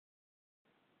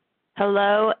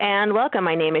Hello and welcome.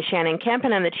 My name is Shannon Kemp,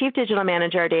 and I'm the Chief Digital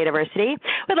Manager at DATAVERSITY.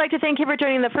 We'd like to thank you for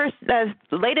joining the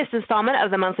latest installment of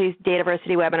the monthly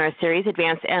DATAVERSITY webinar series,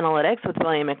 Advanced Analytics with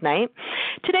William McKnight.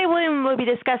 Today, William will be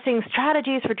discussing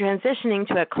strategies for transitioning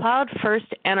to a cloud-first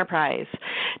enterprise.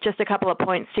 Just a couple of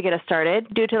points to get us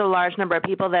started. Due to the large number of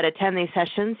people that attend these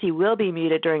sessions, you will be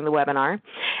muted during the webinar.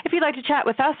 If you'd like to chat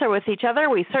with us or with each other,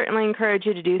 we certainly encourage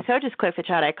you to do so. Just click the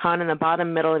chat icon in the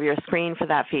bottom middle of your screen for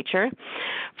that feature.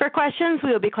 For questions,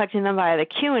 we will be collecting them via the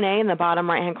Q&A in the bottom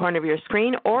right-hand corner of your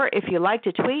screen, or if you like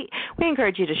to tweet, we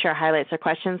encourage you to share highlights or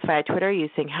questions via Twitter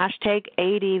using hashtag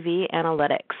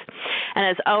ADVAnalytics. And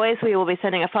as always, we will be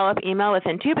sending a follow-up email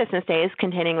within 2 business days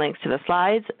containing links to the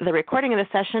slides, the recording of the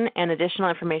session, and additional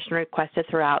information requested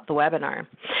throughout the webinar.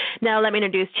 Now let me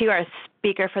introduce to you our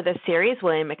speaker for this series,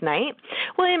 William McKnight.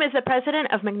 William is the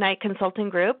president of McKnight Consulting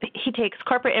Group. He takes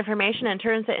corporate information and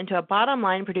turns it into a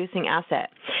bottom-line producing asset.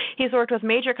 He's worked with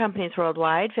major companies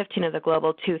worldwide, 15 of the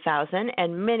Global 2000,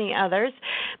 and many others.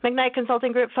 McKnight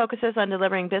Consulting Group focuses on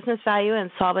delivering business value and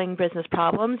solving business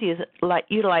problems,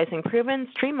 utilizing proven,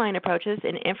 streamlined approaches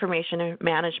in information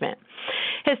management.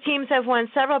 His teams have won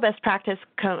several best practice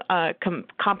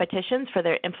competitions for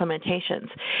their implementations.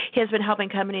 He has been helping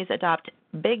companies adopt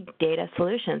big data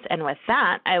solutions. And with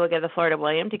that, I will give the floor to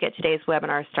William to get today's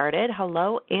webinar started.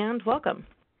 Hello and welcome.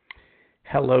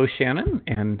 Hello, Shannon,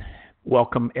 and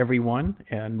welcome everyone,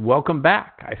 and welcome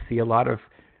back. I see a lot of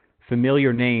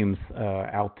familiar names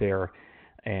out there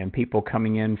and people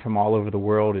coming in from all over the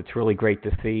world. It's really great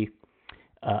to see.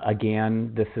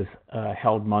 Again, this is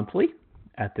held monthly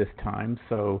at this time,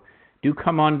 so do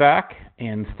come on back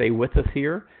and stay with us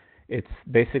here. It's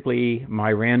basically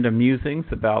my random musings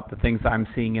about the things I'm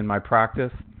seeing in my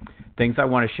practice, things I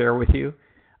want to share with you,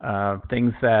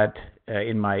 things that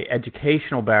in my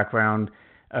educational background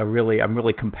I'm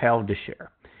really compelled to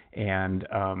share. And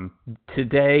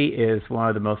today is one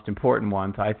of the most important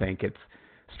ones, I think. It's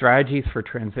strategies for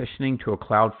transitioning to a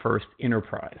cloud-first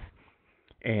enterprise.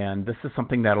 And this is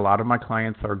something that a lot of my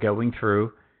clients are going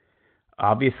through.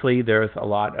 Obviously, there's a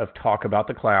lot of talk about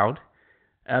the cloud.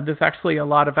 There's actually a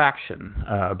lot of action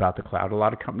about the cloud. A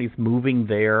lot of companies moving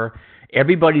there.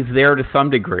 Everybody's there to some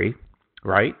degree,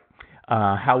 right?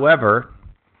 However,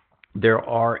 there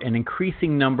are an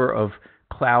increasing number of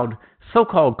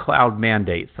so-called cloud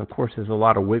mandates. Of course, there's a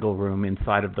lot of wiggle room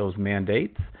inside of those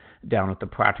mandates down at the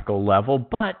practical level,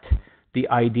 but the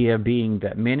idea being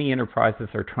that many enterprises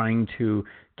are trying to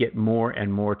get more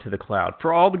and more to the cloud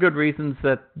for all the good reasons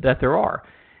that there are.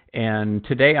 And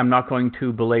today I'm not going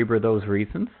to belabor those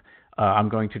reasons. I'm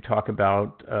going to talk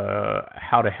about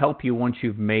how to help you once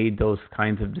you've made those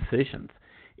kinds of decisions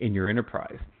in your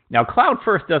enterprise. Now, cloud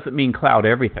first doesn't mean cloud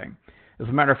everything. As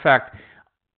a matter of fact,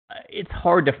 it's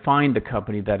hard to find a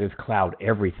company that is cloud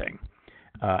everything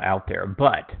out there.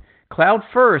 But cloud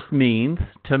first means,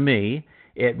 to me,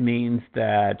 it means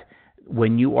that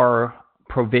when you are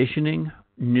provisioning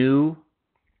new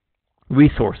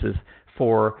resources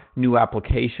for new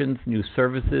applications, new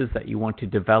services that you want to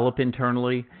develop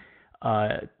internally,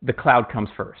 the cloud comes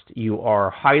first. You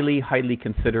are highly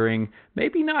considering,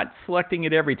 maybe not selecting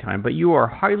it every time, but you are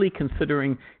highly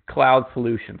considering cloud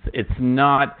solutions. It's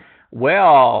not,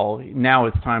 well, now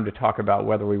it's time to talk about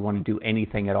whether we want to do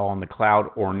anything at all in the cloud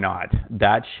or not.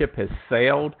 That ship has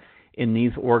sailed in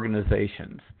these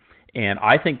organizations, and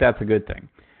I think that's a good thing.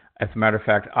 As a matter of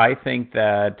fact, I think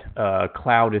that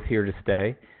cloud is here to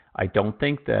stay. I don't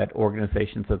think that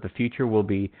organizations of the future will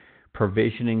be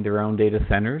provisioning their own data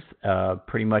centers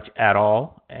pretty much at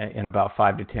all in about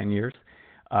 5 to 10 years.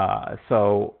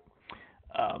 So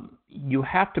you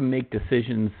have to make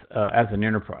decisions as an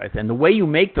enterprise. And the way you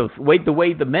make those,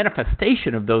 the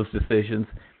manifestation of those decisions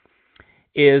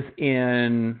is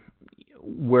in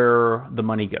where the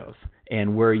money goes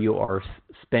and where you are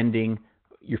spending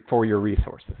for your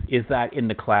resources. Is that in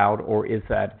the cloud or is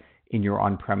that in your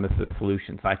on-premises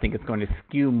solutions? I think it's going to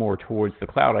skew more towards the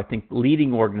cloud. I think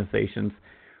leading organizations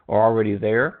are already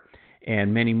there,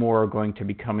 and many more are going to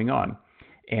be coming on.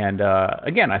 And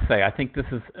again, I think this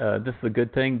is a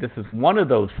good thing. This is one of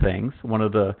those things, one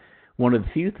of the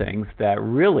few things that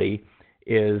really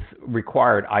is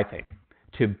required, I think,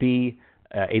 to be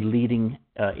a leading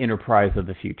enterprise of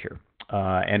the future.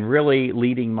 And really,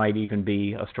 leading might even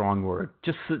be a strong word.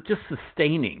 Just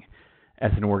sustaining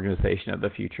as an organization of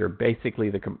the future,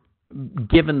 basically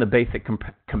given the basic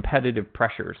competitive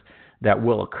pressures that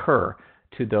will occur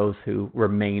to those who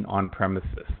remain on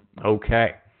premises.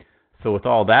 Okay, so with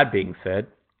all that being said,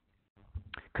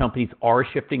 companies are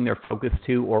shifting their focus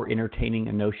to or entertaining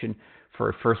a notion for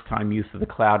a first-time use of the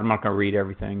cloud. I'm not going to read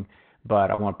everything, but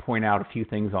I want to point out a few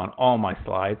things on all my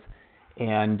slides.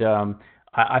 And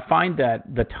I find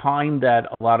that the time that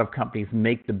a lot of companies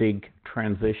make the big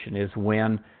transition is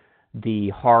when the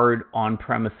hard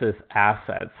on-premises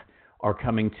assets are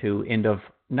coming to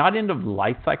not end of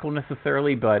life cycle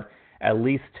necessarily, but at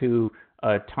least to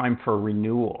time for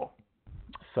renewal.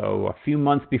 So a few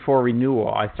months before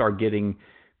renewal, I start getting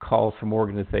calls from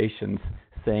organizations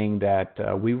saying that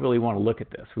we really want to look at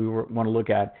this. We want to look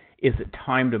at, is it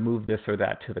time to move this or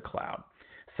that to the cloud?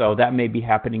 So that may be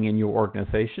happening in your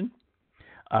organization.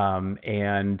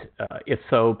 And if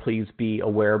so, please be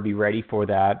aware, be ready for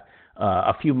that.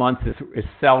 A few months is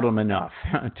seldom enough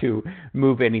to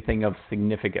move anything of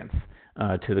significance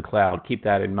to the cloud. Keep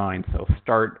that in mind. So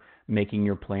start making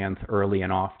your plans early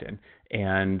and often.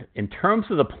 And in terms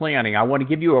of the planning, I want to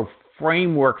give you a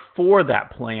framework for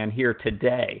that plan here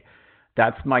today.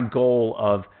 That's my goal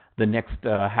of the next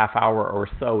half hour or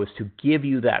so, is to give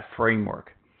you that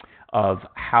framework of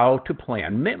how to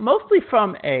plan, mostly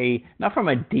not from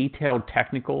a detailed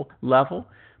technical level,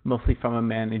 mostly from a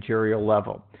managerial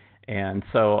level. And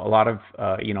so a lot of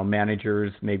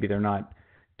managers, maybe they're not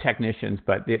technicians,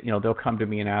 but they'll come to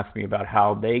me and ask me about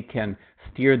how they can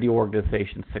steer the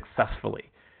organization successfully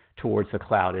towards the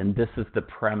cloud. And this is the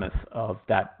premise of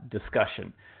that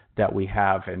discussion that we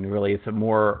have. And really, it's a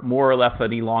more or less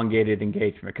an elongated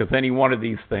engagement, because any one of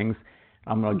these things,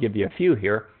 I'm going to give you a few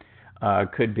here,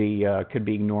 could be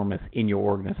enormous in your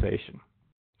organization.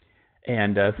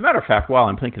 And as a matter of fact, while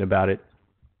I'm thinking about it,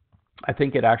 I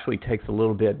think it actually takes a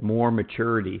little bit more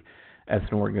maturity as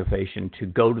an organization to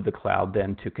go to the cloud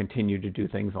than to continue to do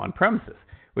things on premises,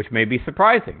 which may be a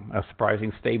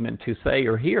surprising statement to say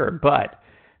or hear. But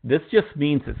this just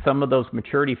means that some of those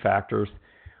maturity factors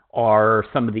are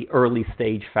some of the early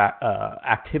stage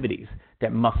activities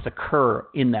that must occur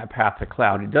in that path to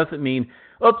cloud. It doesn't mean,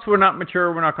 oops, we're not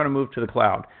mature, we're not going to move to the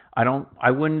cloud.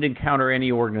 I wouldn't encounter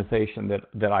any organization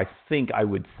that I think I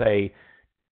would say,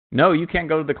 no, you can't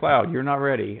go to the cloud, you're not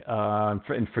ready,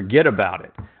 and forget about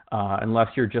it, unless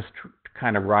you're just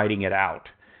kind of riding it out.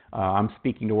 I'm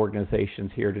speaking to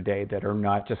organizations here today that are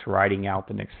not just riding out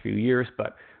the next few years,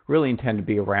 but really intend to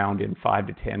be around in 5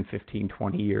 to 10, 15,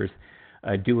 20 years,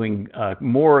 doing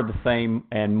more of the same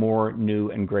and more new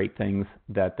and great things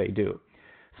that they do.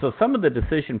 So some of the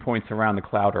decision points around the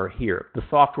cloud are here. The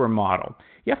software model.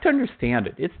 You have to understand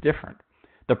it. It's different.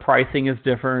 The pricing is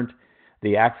different.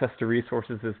 The access to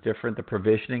resources is different. The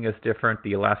provisioning is different.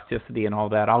 The elasticity and all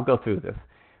that. I'll go through this,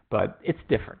 but it's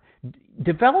different.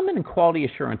 Development and quality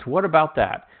assurance, what about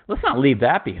that? Let's not leave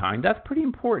that behind. That's pretty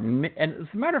important. And as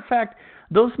a matter of fact,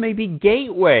 those may be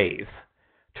gateways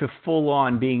to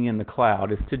full-on being in the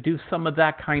cloud, is to do some of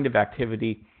that kind of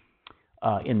activity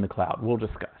in the cloud. We'll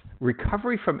discuss.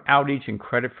 Recovery from outage and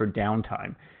credit for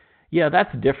downtime. Yeah,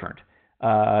 that's different.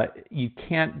 You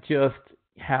can't just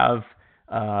have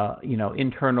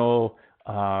internal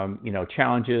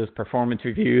challenges, performance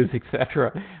reviews,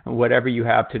 etc., whatever you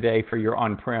have today for your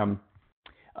on-prem.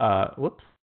 Whoops,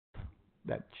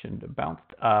 that shouldn't have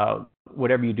bounced.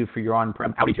 Whatever you do for your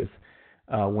on-prem outages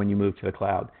when you move to the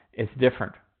cloud, it's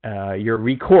different. Your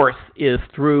recourse is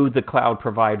through the cloud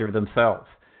provider themselves.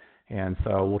 And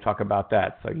so we'll talk about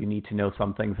that. So you need to know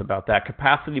some things about that.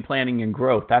 Capacity planning and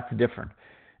growth, that's different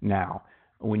now.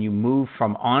 When you move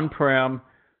from on-prem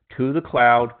to the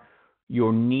cloud,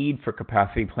 your need for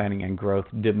capacity planning and growth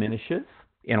diminishes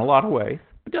in a lot of ways.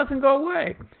 It doesn't go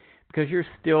away because you're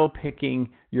still picking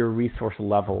your resource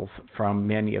levels from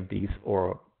many of these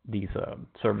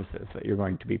services that you're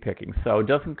going to be picking. So it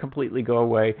doesn't completely go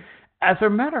away. As a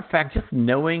matter of fact, just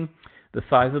knowing the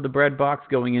size of the breadbox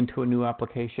going into a new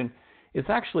application is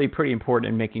actually pretty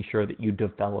important in making sure that you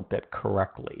develop it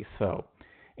correctly. So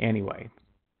anyway,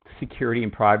 security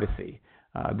and privacy.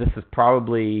 This is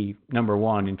probably number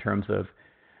one in terms of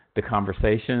the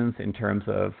conversations, in terms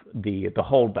of the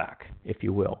holdback, if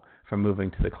you will, from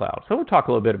moving to the cloud. So we'll talk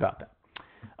a little bit about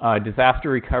that. Disaster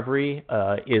recovery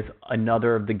is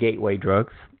another of the gateway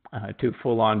drugs to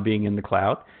full-on being in the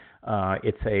cloud.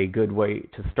 It's a good way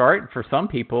to start. For some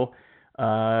people,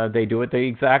 they do it the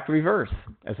exact reverse.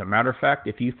 As a matter of fact,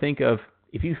 if you think of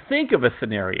a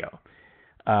scenario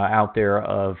out there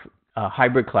of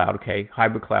hybrid cloud, okay,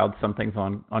 hybrid cloud, some things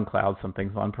on cloud, some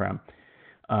things on-prem.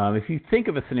 If you think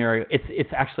of a scenario,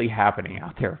 it's actually happening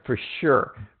out there for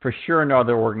sure. For sure,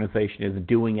 another organization is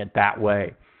doing it that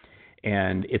way,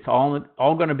 and it's all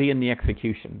going to be in the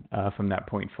execution from that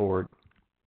point forward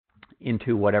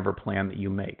into whatever plan that you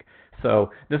make.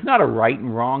 So there's not a right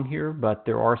and wrong here, but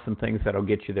there are some things that'll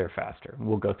get you there faster.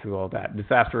 We'll go through all that.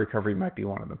 Disaster recovery might be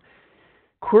one of them.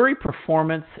 Query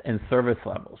performance and service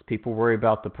levels. People worry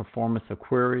about the performance of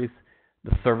queries.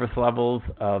 the service levels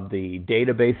of the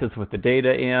databases with the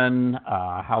data in,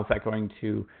 how's that going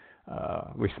to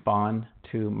respond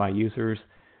to my users.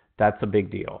 That's a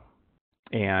big deal.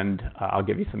 And I'll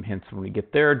give you some hints when we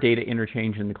get there. Data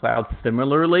interchange in the cloud.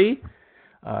 Similarly,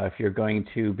 if you're going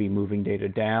to be moving data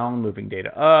down, moving data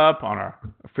up on a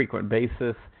frequent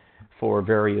basis for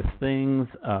various things,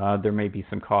 there may be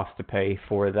some cost to pay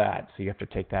for that. So you have to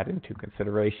take that into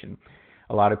consideration.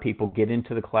 A lot of people get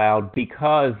into the cloud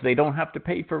because they don't have to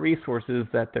pay for resources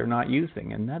that they're not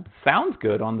using. And that sounds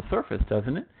good on the surface,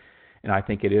 doesn't it? And I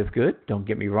think it is good, don't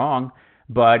get me wrong.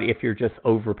 But if you're just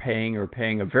overpaying or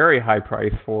paying a very high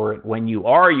price for it when you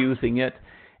are using it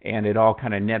and it all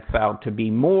kind of nets out to be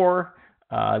more,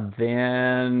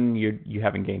 then you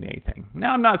haven't gained anything.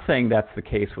 Now, I'm not saying that's the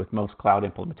case with most cloud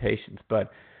implementations,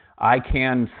 but I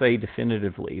can say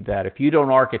definitively that if you don't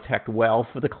architect well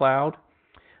for the cloud,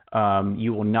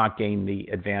 you will not gain the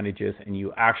advantages, and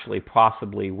you actually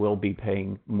possibly will be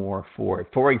paying more for it.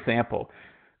 For example,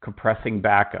 compressing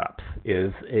backups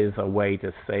is a way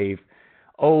to save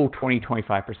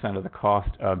 20-25% of the cost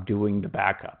of doing the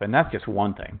backup. And that's just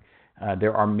one thing.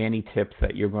 There are many tips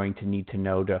that you're going to need to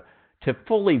know to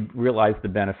fully realize the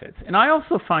benefits. And I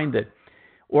also find that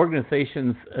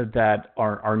organizations that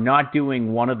are not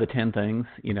doing one of the 10 things,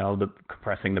 the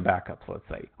compressing the backups, let's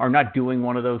say, are not doing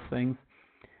one of those things,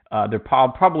 they're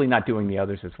probably not doing the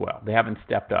others as well. They haven't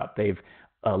stepped up. They've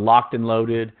locked and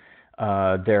loaded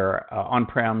their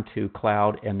on-prem to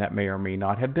cloud, and that may or may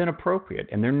not have been appropriate,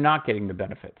 and they're not getting the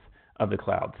benefits of the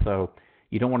cloud. So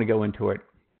you don't want to go into it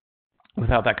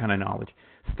without that kind of knowledge.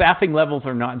 Staffing levels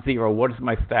are not zero. What does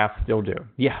my staff still do?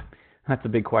 Yeah, that's a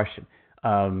big question.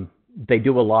 They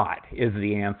do a lot is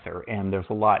the answer, and there's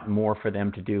a lot more for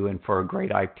them to do and for a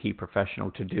great IT professional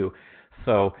to do.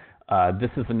 So this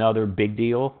is another big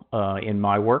deal in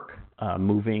my work,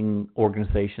 moving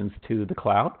organizations to the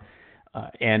cloud.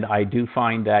 And I do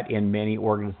find that in many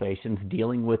organizations,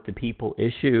 dealing with the people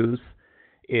issues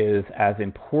is as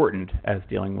important as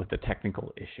dealing with the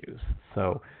technical issues.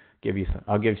 So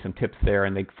I'll give you some tips there,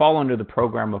 and they fall under the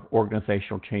program of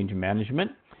organizational change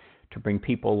management to bring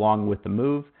people along with the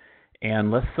move.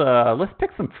 And let's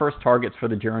pick some first targets for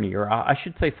the journey, or I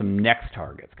should say some next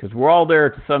targets, because we're all there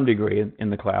to some degree in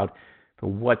the cloud. But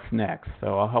what's next?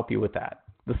 So I'll help you with that.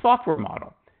 The software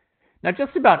model. Now,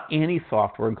 just about any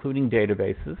software, including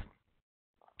databases,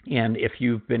 and if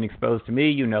you've been exposed to me,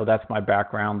 you know that's my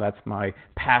background, that's my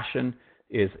passion,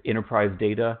 is enterprise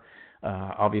data.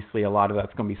 Obviously, a lot of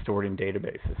that's going to be stored in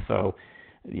databases. So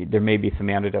there may be some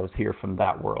anecdotes here from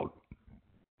that world.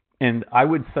 And I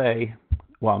would say,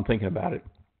 while I'm thinking about it,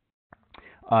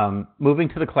 moving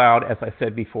to the cloud, as I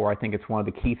said before, I think it's one of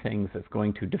the key things that's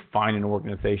going to define an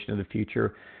organization of the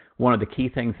future. One of the key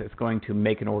things that's going to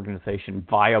make an organization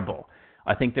viable.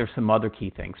 I think there's some other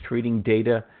key things. Treating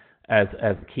data as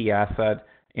a key asset,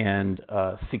 and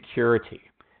security.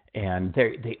 And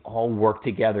they all work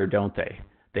together, don't they?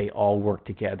 They all work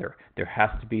together. There has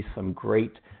to be some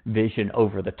great vision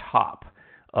over the top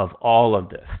of all of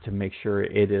this to make sure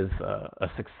it is a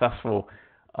successful,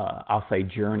 I'll say,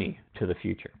 journey to the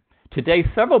future. Today,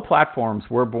 several platforms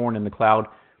were born in the cloud.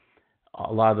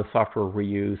 A lot of the software we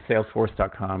use,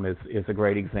 Salesforce.com is a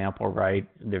great example, right?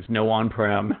 There's no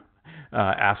on-prem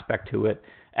aspect to it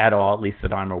at all, at least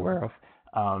that I'm aware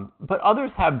of. But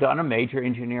others have done a major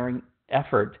engineering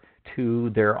effort to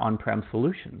their on-prem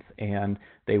solutions, and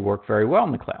they work very well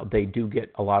in the cloud. They do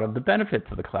get a lot of the benefits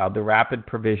of the cloud, the rapid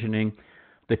provisioning,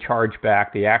 the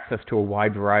chargeback, the access to a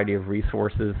wide variety of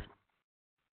resources,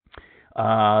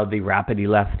 the rapid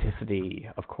elasticity,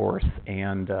 of course,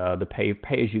 and the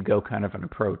pay-as-you-go kind of an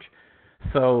approach.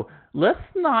 So let's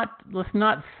not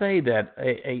say that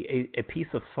a piece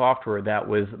of software that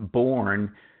was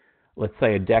born, let's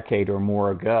say, a decade or more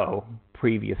ago,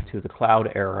 previous to the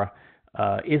cloud era,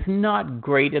 is not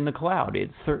great in the cloud.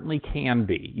 It certainly can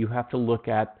be. You have to look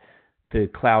at the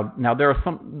cloud. Now,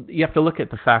 you have to look at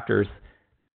the factors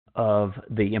of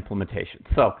the implementation.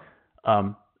 So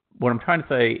what I'm trying to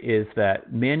say is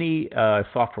that many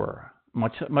software,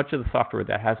 much of the software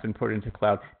that has been put into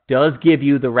cloud does give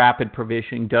you the rapid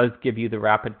provisioning, does give you the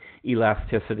rapid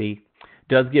elasticity,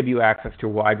 does give you access to a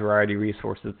wide variety of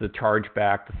resources, the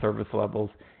chargeback, the service levels,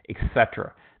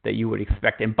 etc., that you would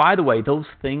expect. And by the way, those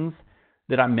things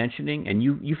that I'm mentioning, and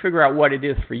you figure out what it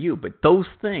is for you, but those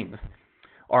things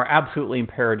are absolutely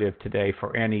imperative today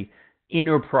for any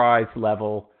enterprise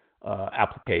level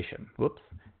application.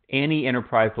 Any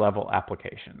enterprise level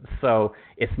application. So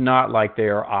it's not like they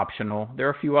are optional. There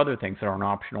are a few other things that aren't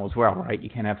optional as well, right? You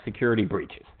can't have security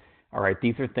breaches. All right,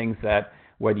 these are things that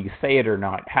whether you say it or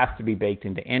not, has to be baked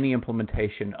into any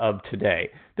implementation of today.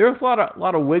 There's a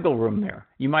lot of wiggle room there.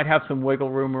 You might have some wiggle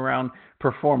room around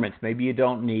performance. Maybe you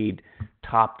don't need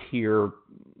top tier,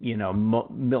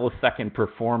 millisecond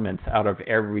performance out of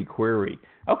every query.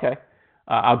 Okay,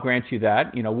 I'll grant you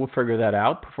that. We'll figure that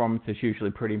out. Performance is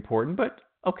usually pretty important, but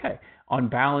okay. On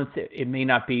balance, it may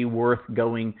not be worth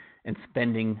going and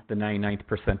spending the 99th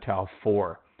percentile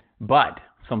for. But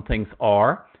some things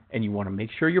are, and you want to make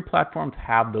sure your platforms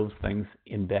have those things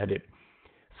embedded.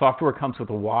 Software comes with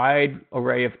a wide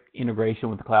array of integration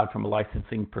with the cloud from a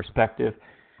licensing perspective.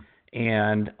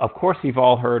 And of course, you've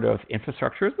all heard of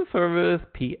infrastructure as a service,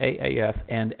 PaaS,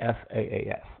 and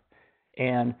SaaS.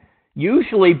 And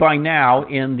usually by now,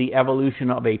 in the evolution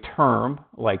of a term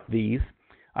like these,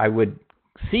 I would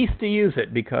cease to use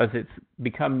it because it's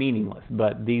become meaningless,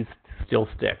 but these still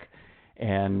stick.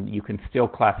 And you can still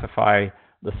classify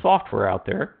the software out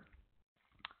there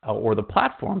or the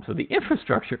platforms or the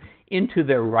infrastructure into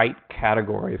their right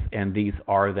categories, and these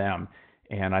are them.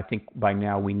 And I think by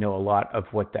now we know a lot of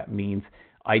what that means.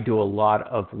 I do a lot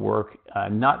of work,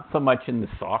 not so much in the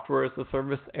software as a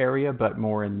service area, but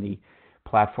more in the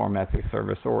platform as a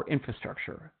service or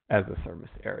infrastructure as a service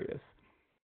areas.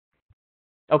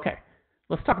 Okay,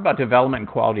 let's talk about development and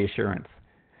quality assurance.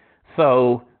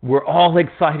 So we're all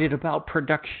excited about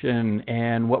production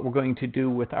and what we're going to do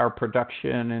with our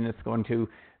production, and it's going to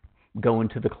go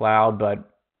into the cloud.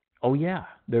 But, oh yeah,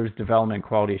 there's development and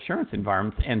quality assurance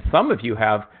environments, and some of you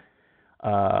have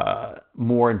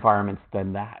more environments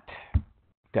than that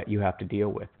you have to deal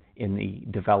with in the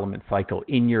development cycle,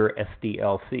 in your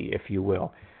SDLC, if you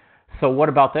will. So what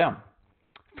about them?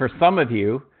 For some of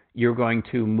you, you're going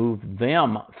to move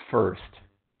them first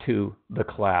to the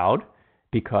cloud,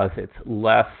 because it's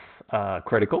less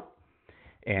critical,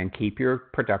 and keep your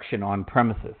production on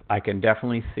premises. I can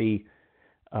definitely see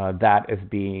that as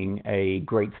being a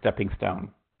great stepping stone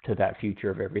to that future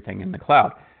of everything in the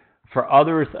cloud. For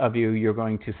others of you, you're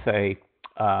going to say,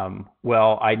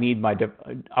 well, I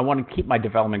want to keep my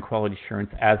development quality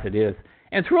assurance as it is.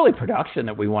 And it's really production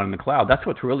that we want in the cloud. That's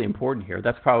what's really important here.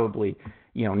 That's probably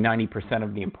 90%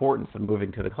 of the importance of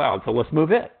moving to the cloud. So let's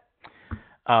move it.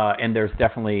 And there's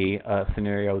definitely a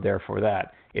scenario there for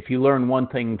that. If you learn one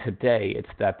thing today, it's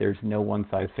that there's no one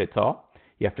size fits all.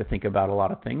 You have to think about a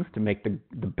lot of things to make the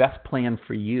best plan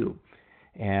for you.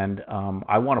 And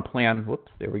I want to plan,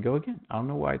 whoops, there we go again. I don't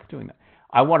know why it's doing that.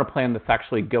 I want a plan that's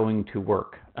actually going to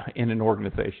work in an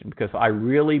organization, because I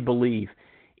really believe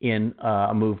in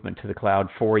a movement to the cloud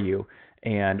for you.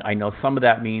 And I know some of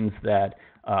that means that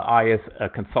I, as a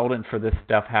consultant for this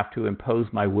stuff, have to impose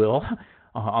my will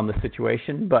on the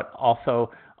situation, but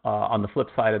also on the flip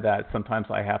side of that, sometimes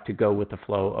I have to go with the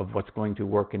flow of what's going to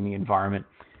work in the environment.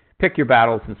 Pick your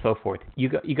battles and so forth. You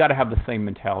got to have the same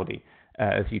mentality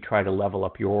as you try to level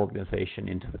up your organization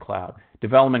into the cloud.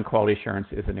 Development quality assurance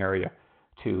is an area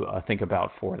to think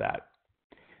about for that.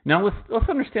 Now let's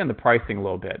understand the pricing a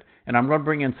little bit, and I'm going to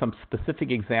bring in some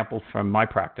specific examples from my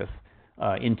practice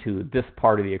into this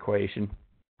part of the equation,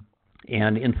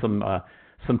 and in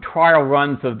some trial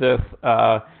runs of this,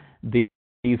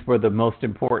 these were the most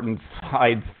important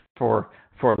slides for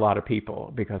a lot of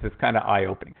people, because it's kind of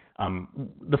eye-opening.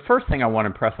 The first thing I want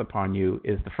to impress upon you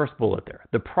is the first bullet there.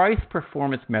 The price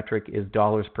performance metric is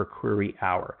dollars per query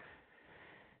hour.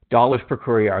 Dollars per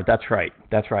query hour, that's right.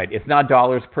 It's not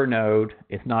dollars per node.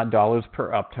 It's not dollars per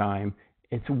uptime.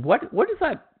 It's what is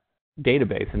that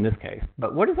database in this case,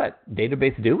 but what is that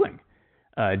database doing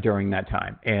during that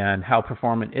time, and how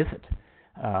performant is it?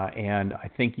 And I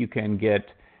think you can get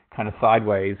kind of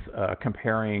sideways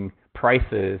comparing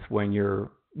prices when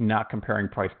you're not comparing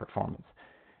price performance.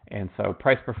 And so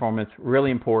price performance,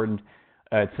 really important.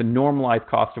 It's a normalized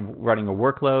cost of running a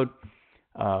workload.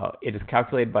 It is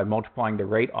calculated by multiplying the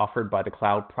rate offered by the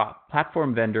cloud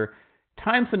platform vendor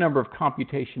times the number of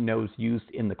computation nodes used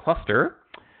in the cluster,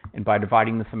 and by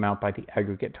dividing this amount by the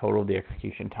aggregate total of the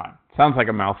execution time. Sounds like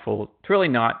a mouthful. It's really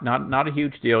not a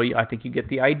huge deal. I think you get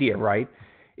the idea, right?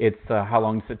 It's how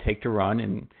long does it take to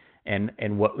run,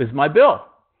 and what is my bill?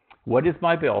 What is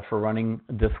my bill for running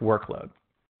this workload?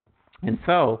 And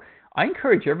so I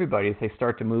encourage everybody, as they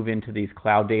start to move into these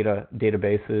cloud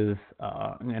databases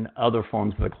and other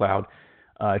forms of the cloud,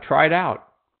 try it out.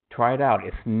 Try it out.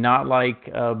 It's not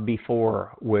like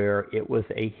before, where it was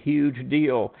a huge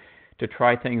deal to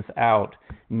try things out.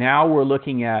 Now we're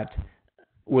looking at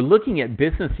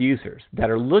business users that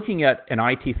are looking at an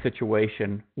IT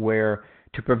situation where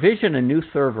to provision a new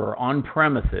server on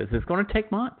premises is going to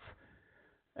take months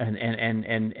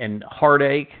and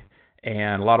heartache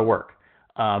and a lot of work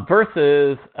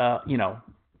versus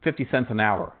 50 cents an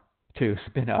hour to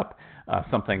spin up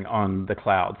something on the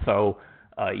cloud. So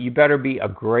you better be a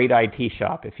great IT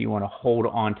shop if you want to hold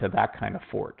on to that kind of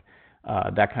fort,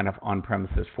 that kind of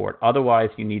on-premises fort. Otherwise,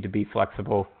 you need to be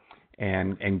flexible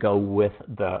and go with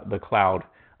the cloud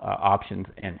options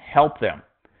and help them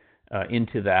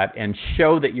into that and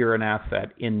show that you're an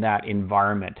asset in that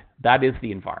environment. That is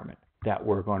the environment that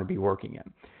we're going to be working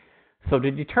in. So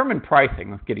to determine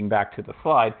pricing, getting back to the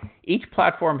slide, each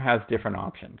platform has different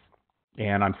options.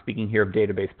 And I'm speaking here of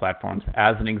database platforms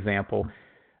as an example.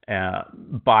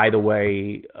 By the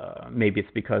way, maybe it's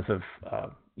because of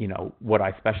what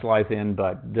I specialize in,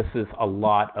 but this is a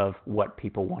lot of what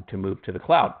people want to move to the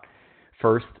cloud.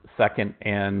 First, second,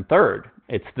 and third,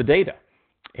 it's the data.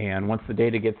 And once the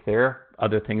data gets there,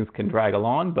 other things can drag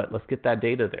along, but let's get that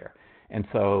data there. And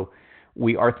so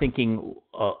we are thinking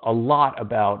a lot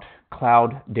about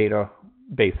cloud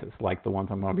databases like the ones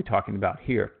I'm going to be talking about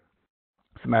here.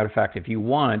 As a matter of fact, if you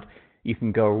want, you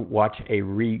can go watch a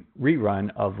rerun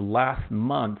of last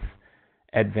month's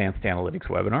Advanced Analytics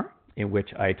webinar, in which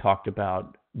I talked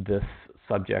about this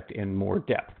subject in more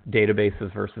depth,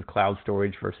 databases versus cloud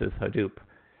storage versus Hadoop.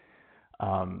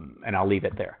 And I'll leave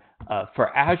it there.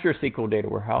 For Azure SQL Data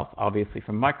Warehouse, obviously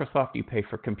from Microsoft, you pay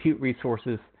for compute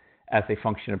resources as a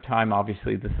function of time.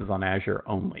 Obviously, this is on Azure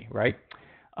only, right?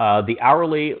 The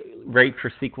hourly rate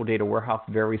for SQL Data Warehouse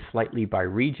varies slightly by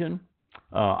region.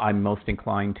 I'm most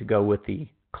inclined to go with the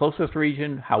closest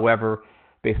region. However,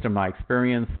 based on my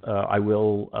experience, I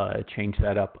will change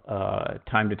that up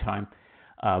time to time.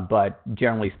 But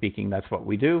generally speaking, that's what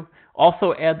we do.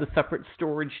 Also add the separate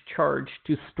storage charge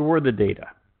to store the data.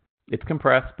 It's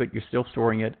compressed, but you're still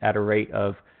storing it at a rate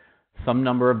of some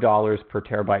number of dollars per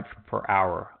terabyte per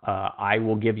hour. I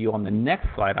will give you on the next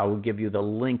slide, I will give you the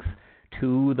links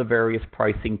to the various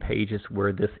pricing pages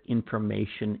where this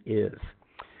information is.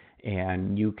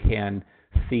 And you can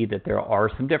see that there are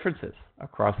some differences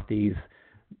across these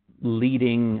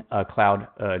leading cloud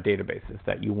databases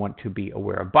that you want to be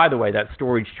aware of. By the way, that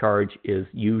storage charge is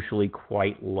usually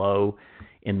quite low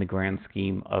in the grand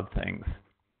scheme of things.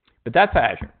 But that's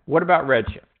Azure. What about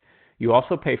Redshift? You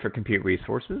also pay for compute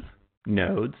resources,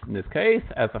 nodes in this case,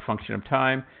 as a function of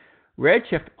time.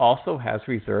 Redshift also has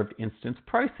reserved instance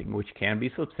pricing, which can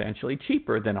be substantially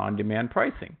cheaper than on-demand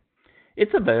pricing.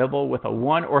 It's available with a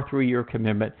 1 or 3 year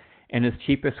commitment and is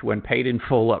cheapest when paid in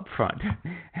full up front.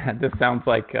 This sounds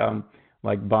like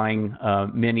buying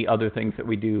many other things that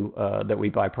we do that we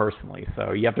buy personally.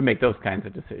 So you have to make those kinds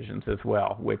of decisions as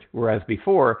well, whereas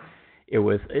before it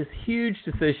was a huge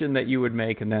decision that you would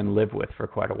make and then live with for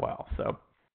quite a while. So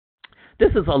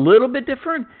this is a little bit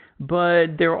different,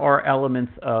 but there are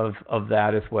elements of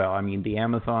that as well. I mean, the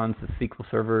Amazons, the SQL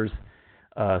servers,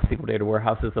 SQL data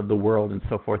warehouses of the world and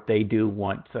so forth, they do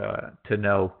want to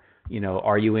know,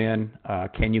 are you in?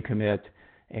 Can you commit?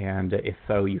 And if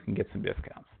so, you can get some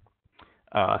discounts.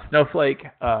 Snowflake,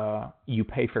 you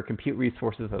pay for compute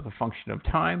resources as a function of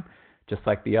time, just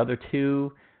like the other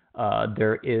two.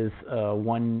 There is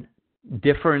one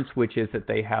difference, which is that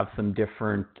they have some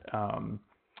different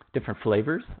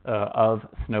flavors of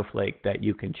Snowflake that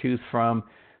you can choose from: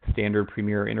 Standard,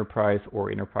 Premier, Enterprise,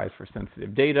 or Enterprise for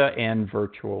sensitive data, and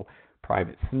Virtual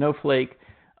Private Snowflake.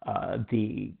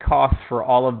 The cost for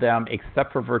all of them,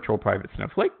 except for Virtual Private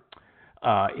Snowflake,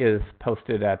 is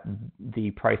posted at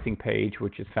the pricing page,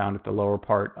 which is found at the lower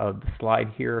part of the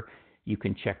slide here. You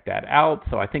can check that out.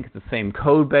 So I think it's the same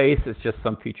code base. It's just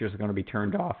some features are going to be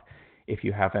turned off if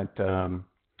you haven't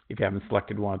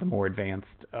selected one of the more advanced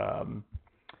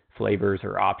flavors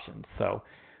or options. So,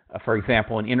 for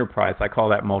example, in Enterprise, I call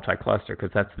that multi-cluster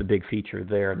because that's the big feature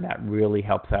there, and that really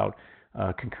helps out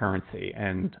concurrency.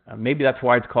 And maybe that's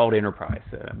why it's called Enterprise.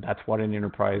 That's what an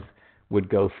Enterprise would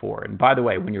go for. And by the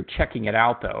way, when you're checking it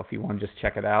out, though, if you want to just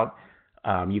check it out,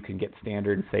 you can get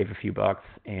Standard and save a few bucks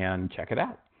and check it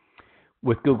out.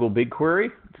 With Google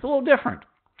BigQuery, it's a little different.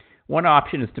 One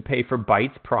option is to pay for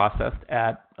bytes processed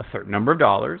at a certain number of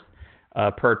dollars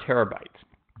per terabyte.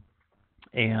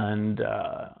 And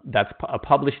that's a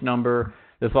published number.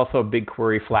 There's also a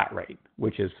BigQuery flat rate,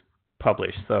 which is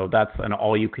published. So that's an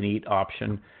all-you-can-eat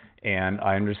option. And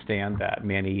I understand that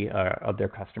many of their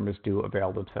customers do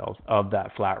avail themselves of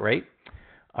that flat rate.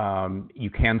 You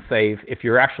can save, if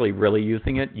you're actually really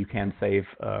using it, you can save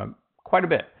quite a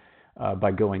bit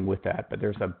by going with that. But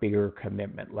there's a bigger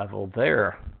commitment level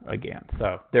there again.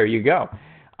 So there you go.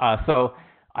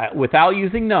 Without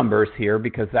using numbers here,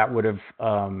 because that would have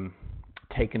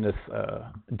taken us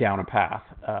down a path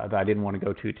that I didn't want to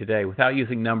go to today. Without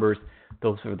using numbers,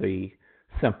 those are the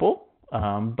simple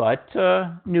but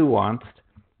nuanced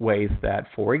ways that,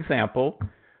 for example,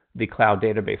 the cloud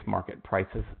database market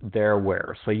prices their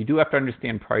wares. So you do have to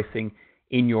understand pricing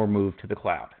in your move to the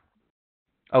cloud.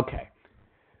 Okay.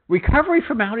 Recovery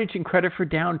from outage and credit for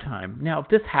downtime. Now, if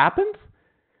this happens,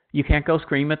 you can't go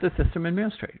scream at the system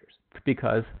administrators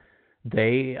because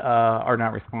they are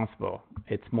not responsible.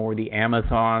 It's more the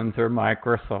Amazons or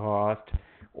Microsoft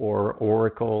or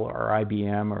Oracle or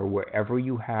IBM or wherever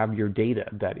you have your data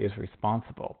that is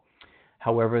responsible.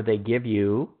 However, they give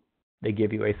you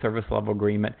a service level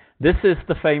agreement. This is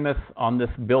the famous, on this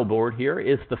billboard here,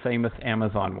 is the famous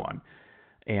Amazon one.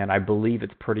 And I believe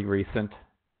it's pretty recent.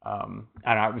 And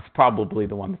it's probably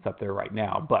the one that's up there right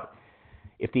now. But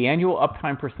if the annual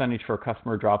uptime percentage for a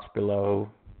customer drops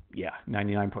below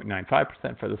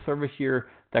 99.95% for the service year,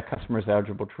 that customer is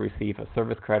eligible to receive a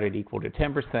service credit equal to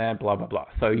 10%, blah, blah, blah.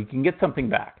 So you can get something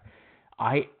back.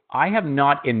 I have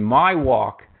not, in my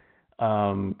walk,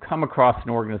 come across an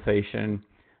organization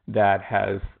that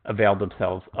has availed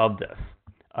themselves of this.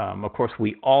 Of course,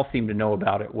 we all seem to know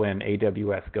about it when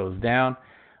AWS goes down,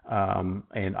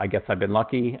 and I guess I've been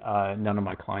lucky. None of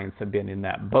my clients have been in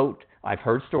that boat. I've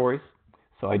heard stories,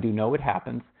 so I do know it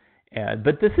happens.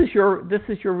 But this is your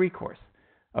recourse,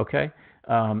 okay?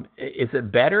 Is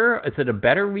it better? Is it a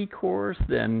better recourse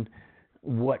than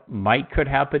what could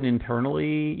happen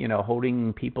internally?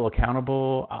 Holding people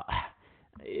accountable.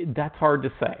 That's hard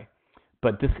to say,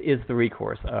 but this is the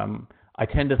recourse. I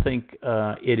tend to think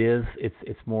it is.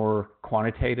 It's more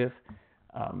quantitative.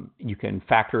 You can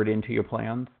factor it into your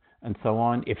plans and so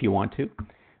on if you want to.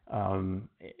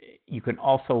 You can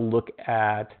also look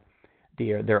at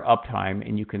their uptime,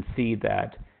 and you can see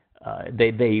that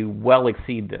they well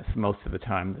exceed this most of the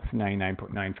time. This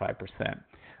 99.95%.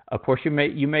 Of course, you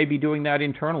may be doing that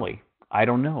internally. I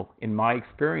don't know. In my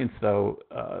experience, though,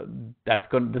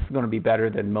 this is going to be better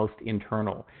than most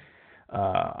internal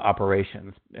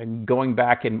operations. And going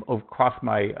back and across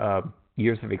my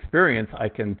years of experience, I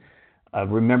can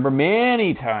remember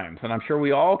many times, and I'm sure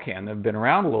we all can, have been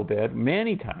around a little bit,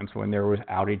 many times when there was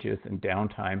outages and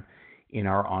downtime in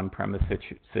our on-premise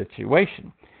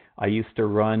situation. I used to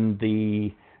run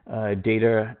I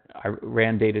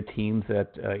ran data teams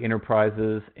at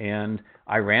enterprises, and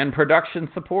I ran production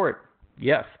support.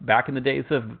 Yes, back in the days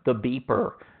of the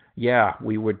beeper. Yeah,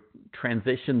 we would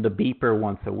transition the beeper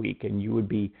once a week, and you would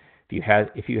be,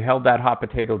 if you held that hot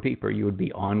potato beeper, you would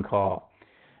be on call.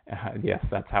 Yes,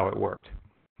 that's how it worked.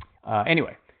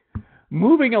 Anyway,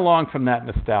 moving along from that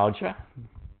nostalgia,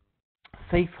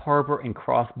 safe harbor and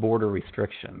cross-border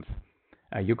restrictions.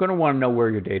 You're going to want to know where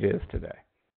your data is today.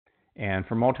 And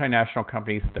for multinational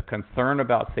companies, the concern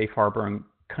about safe harbor and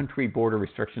country border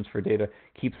restrictions for data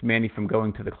keeps many from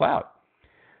going to the cloud.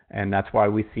 And that's why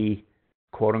we see,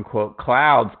 quote-unquote,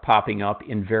 clouds popping up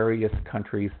in various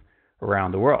countries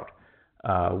around the world.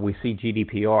 We see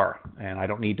GDPR, and I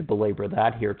don't need to belabor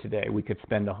that here today. We could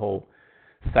spend a whole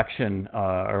section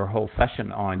or a whole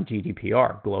session on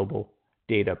GDPR, global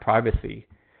data privacy.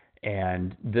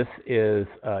 And this is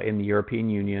in the European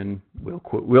Union,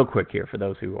 real quick here for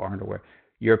those who aren't aware,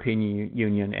 European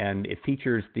Union, and it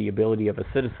features the ability of a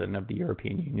citizen of the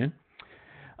European Union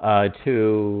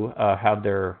to have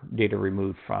their data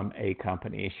removed from a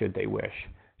company should they wish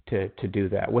to do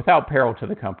that, without peril to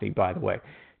the company, by the way.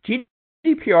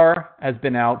 GDPR has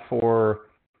been out for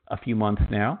a few months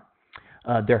now.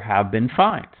 There have been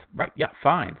fines, right? Yeah,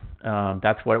 fines.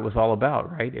 That's what it was all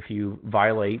about, right? If you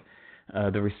violate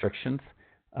the restrictions,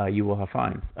 you will have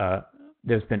fines.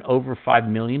 There's been over $5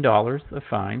 million of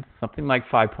fines, something like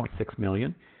 $5.6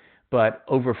 million, but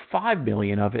over $5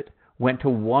 million of it went to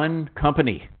one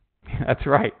company. That's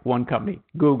right, one company,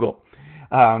 Google.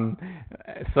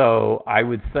 So I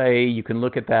would say you can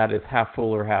look at that as half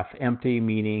full or half empty,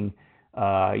 meaning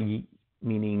it's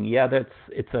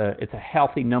a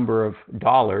healthy number of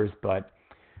dollars, but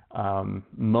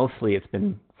mostly it's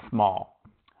been small.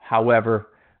 However,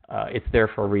 it's there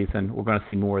for a reason. We're going to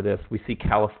see more of this. We see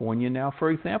California now,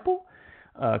 for example,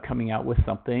 coming out with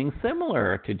something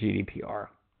similar to GDPR,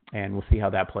 and we'll see how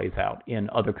that plays out in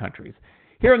other countries.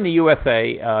 Here in the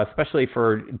USA, especially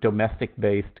for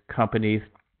domestic-based companies,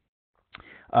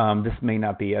 this may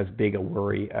not be as big a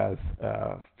worry as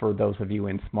for those of you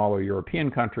in smaller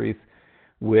European countries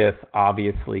with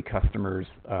obviously customers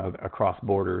across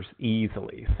borders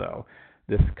easily. So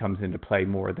this comes into play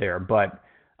more there. But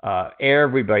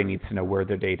everybody needs to know where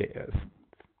their data is.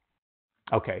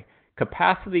 Okay,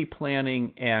 capacity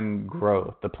planning and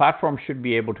growth. The platform should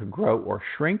be able to grow or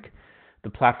shrink. The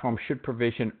platform should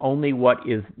provision only what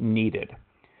is needed.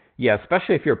 Yeah,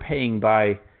 especially if you're paying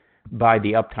by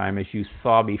the uptime, as you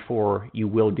saw before, you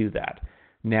will do that.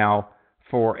 Now,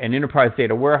 for an enterprise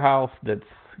data warehouse that's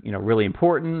really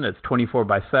important. That's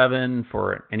 24/7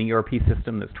 for an ERP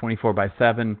system. That's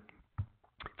 24/7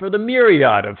 for the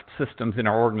myriad of systems in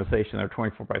our organization that are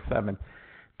 24/7.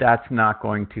 That's not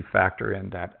going to factor in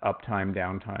that uptime,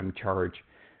 downtime charge,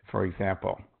 for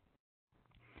example.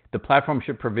 The platform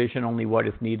should provision only what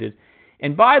is needed.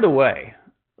 And by the way,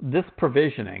 this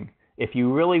provisioning, if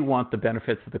you really want the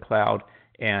benefits of the cloud,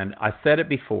 and I said it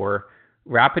before,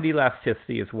 rapid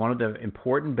elasticity is one of the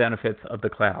important benefits of the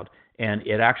cloud, and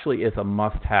it actually is a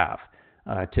must-have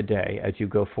today as you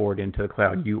go forward into the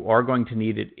cloud. You are going to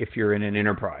need it if you're in an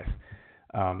enterprise.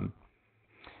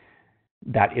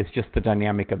 That is just the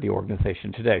dynamic of the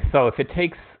organization today. So if it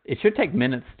should take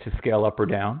minutes to scale up or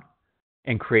down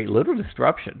and create little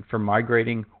disruption for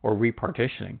migrating or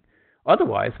repartitioning.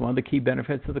 Otherwise, one of the key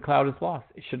benefits of the cloud is lost.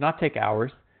 It should not take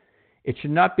hours. It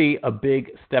should not be a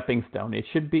big stepping stone. It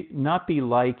should not be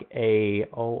like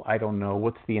I don't know,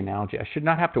 what's the analogy? I should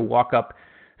not have to walk up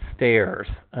stairs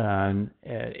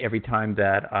every time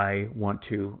that I want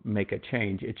to make a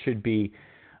change. It should be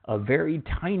a very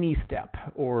tiny step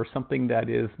or something that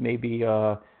is maybe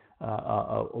a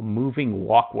moving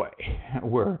walkway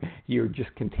where you're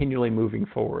just continually moving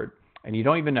forward and you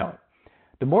don't even know it.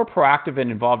 The more proactive and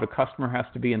involved a customer has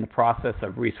to be in the process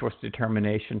of resource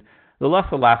determination, the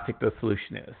less elastic the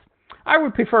solution is. I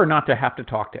would prefer not to have to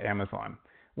talk to Amazon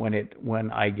when the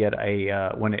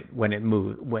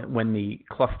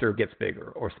cluster gets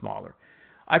bigger or smaller.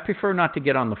 I prefer not to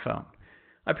get on the phone.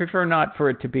 I prefer not for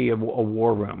it to be a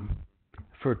war room,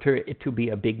 for it to be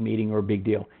a big meeting or a big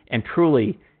deal. And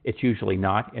truly, it's usually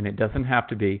not, and it doesn't have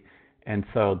to be. And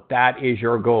so that is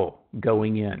your goal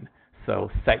going in.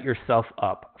 So set yourself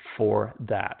up for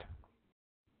that.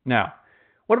 Now,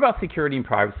 what about security and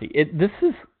privacy? This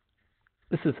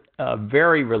is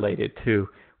very related to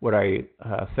what I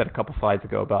said a couple slides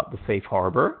ago about the safe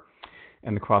harbor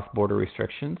and the cross-border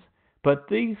restrictions. But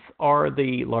these are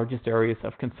the largest areas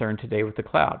of concern today with the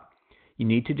cloud. You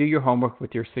need to do your homework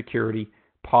with your security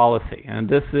policy, and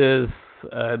this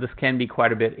can be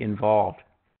quite a bit involved.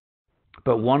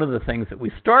 But one of the things that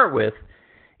we start with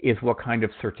is what kind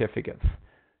of certificates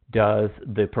does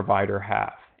the provider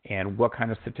have, and what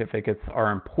kind of certificates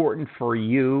are important for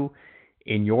you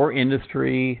in your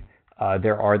industry.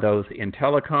 There are those in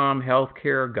telecom,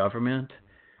 healthcare, government,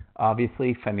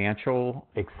 obviously financial,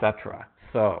 etc.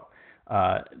 So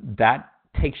that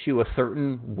takes you a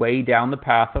certain way down the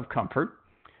path of comfort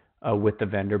with the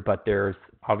vendor, but there's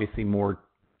obviously more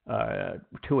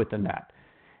to it than that.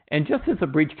 And just as a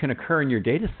breach can occur in your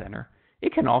data center,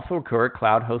 it can also occur at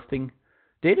cloud hosting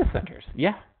data centers.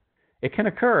 Yeah, it can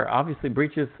occur. Obviously,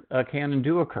 breaches can and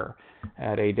do occur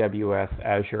at AWS,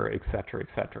 Azure, et cetera, et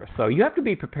cetera. So you have to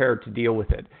be prepared to deal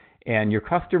with it. And your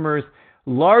customers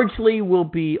largely will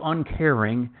be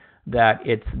uncaring that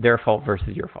it's their fault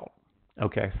versus your fault.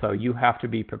 Okay, so you have to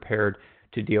be prepared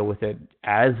to deal with it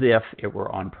as if it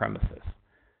were on premises.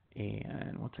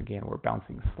 And once again, we're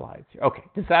bouncing slides here. Okay,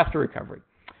 disaster recovery.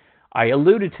 I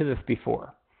alluded to this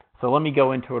before, so let me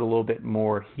go into it a little bit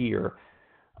more here.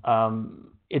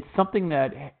 It's something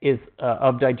that is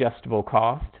of digestible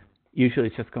cost. Usually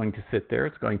it's just going to sit there.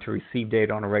 It's going to receive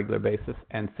data on a regular basis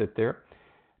and sit there.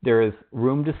 There is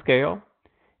room to scale,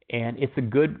 and it's a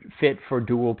good fit for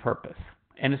dual purpose.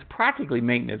 And it's practically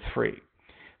maintenance free.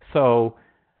 So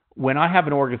when I have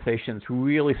an organization that's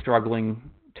really struggling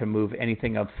to move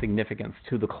anything of significance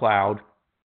to the cloud,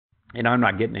 and I'm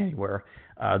not getting anywhere,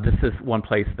 this is one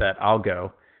place that I'll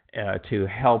go to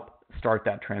help start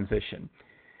that transition.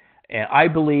 And I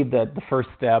believe that the first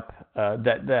step,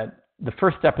 the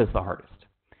first step is the hardest.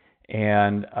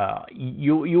 And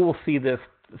you will see this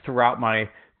throughout my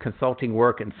consulting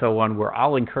work and so on, where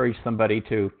I'll encourage somebody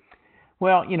to,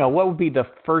 well, what would be the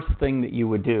first thing that you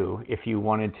would do if you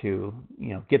wanted to,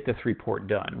 get this report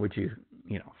done? Would you,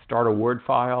 start a Word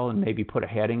file and maybe put a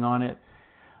heading on it?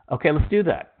 Okay, let's do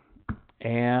that.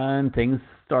 And things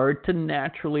start to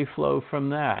naturally flow from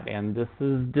that. And this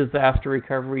is disaster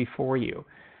recovery for you.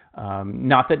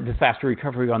 Not that disaster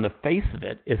recovery on the face of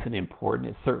it isn't important.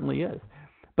 It certainly is.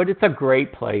 But it's a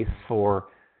great place for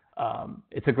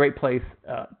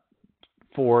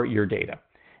your data.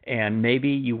 And maybe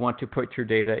you want to put your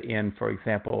data in, for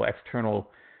example, external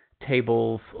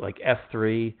tables like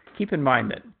S3. Keep in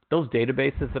mind that those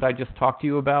databases that I just talked to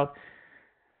you about,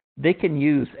 they can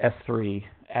use S3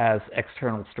 as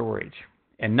external storage.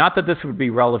 And not that this would be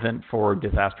relevant for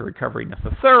disaster recovery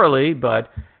necessarily, but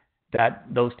that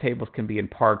those tables can be in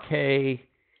Parquet,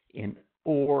 in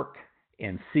ORC,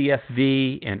 in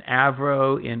CSV, in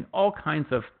Avro, in all kinds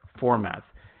of formats.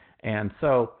 And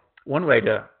so one way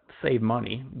to save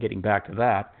money, getting back to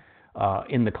that,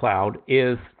 in the cloud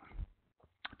is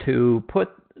to put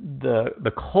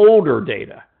the colder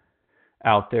data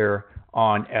out there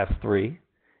on S3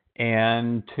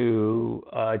 and to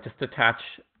just attach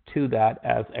to that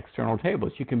as external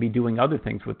tables. You can be doing other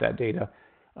things with that data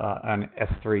on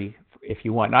S3 if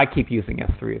you want. And I keep using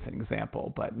S3 as an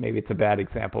example, but maybe it's a bad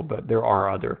example, but there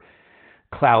are other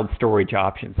cloud storage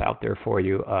options out there for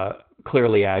you.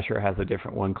 Clearly Azure has a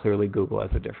different one. Clearly Google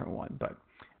has a different one. But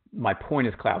my point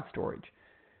is cloud storage.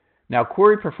 Now,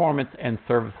 query performance and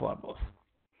service levels.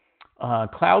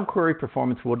 Cloud query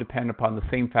performance will depend upon the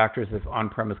same factors as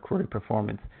on-premise query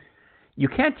performance. You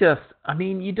can't just,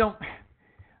 you don't,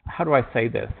 how do I say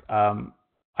this?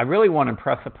 I really want to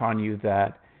impress upon you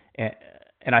that,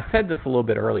 and I said this a little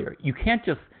bit earlier, you can't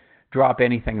just drop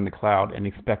anything in the cloud and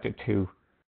expect it to,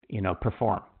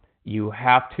 perform. You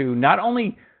have to not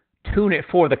only tune it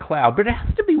for the cloud, but it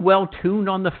has to be well tuned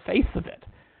on the face of it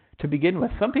to begin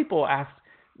with. Some people asked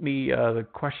me the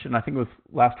question, I think it was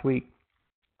last week,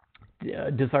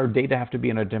 does our data have to be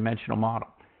in a dimensional model?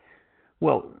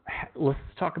 Well, let's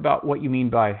talk about what you mean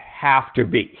by have to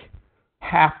be.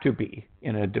 Have to be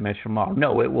in a dimensional model.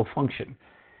 No, it will function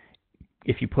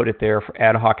if you put it there for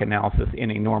ad hoc analysis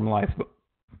in a normalized,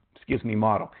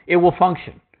 model. It will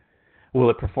function. Will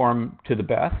it perform to the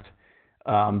best?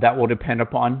 That will depend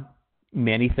upon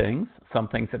many things. Some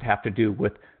things that have to do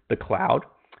with the cloud,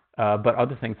 but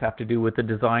other things have to do with the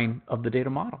design of the data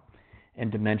model. And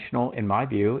dimensional, in my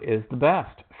view, is the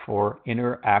best for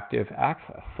interactive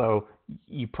access. So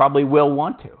you probably will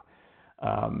want to.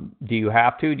 Do you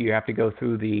have to? Do you have to go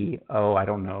through the,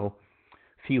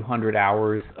 few hundred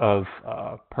hours of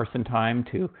person time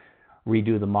to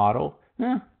redo the model?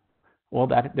 Well,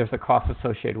 there's a cost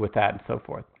associated with that and so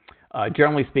forth.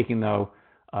 Generally speaking, though,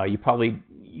 you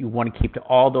want to keep to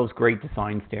all those great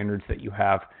design standards that you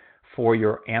have for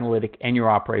your analytic and your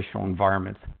operational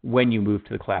environments when you move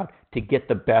to the cloud to get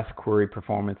the best query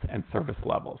performance and service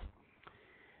levels.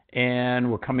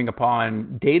 And we're coming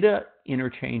upon data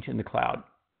interchange in the cloud.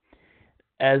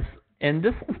 And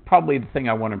this is probably the thing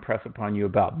I want to impress upon you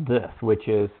about this, which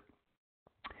is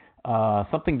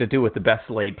something to do with the best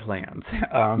laid plans.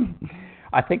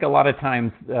 I think a lot of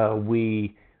times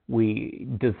we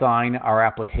design our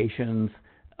applications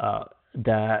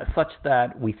such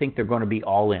that we think they're going to be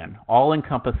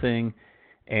all-encompassing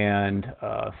and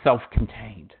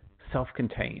self-contained.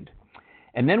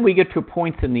 And then we get to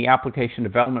points in the application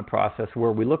development process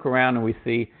where we look around and we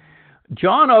see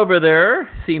John over there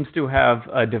seems to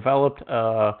have developed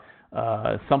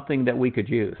something that we could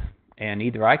use. And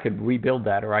either I could rebuild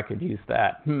that or I could use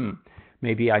that.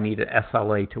 Maybe I need an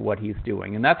SLA to what he's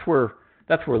doing. And that's where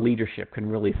leadership can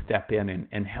really step in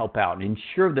and help out and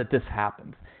ensure that this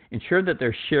happens. Ensure that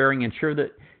they're sharing. Ensure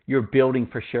that you're building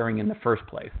for sharing in the first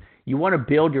place. You want to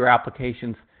build your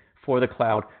applications for the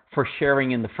cloud for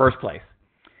sharing in the first place,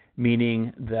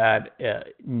 meaning that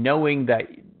knowing that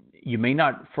you may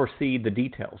not foresee the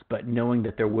details, but knowing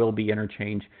that there will be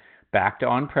interchange back to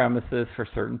on-premises for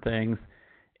certain things,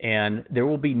 and there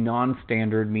will be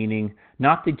non-standard, meaning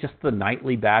not just the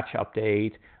nightly batch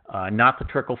update, not the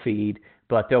trickle feed,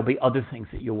 but there'll be other things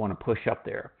that you'll want to push up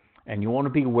there. And you want to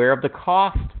be aware of the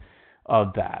cost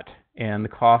of that and the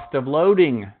cost of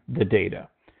loading the data.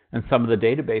 And some of the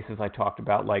databases I talked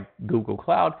about, like Google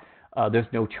Cloud, there's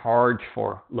no charge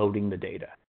for loading the data.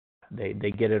 They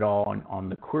get it all on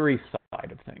the query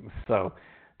side of things. So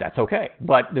that's okay.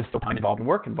 But there's still time involved and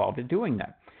work involved in doing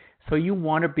that. So you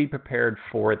want to be prepared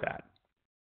for that.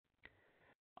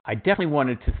 I definitely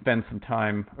wanted to spend some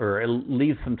time, or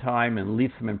leave some time and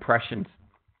leave some impressions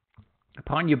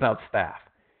upon you about staff,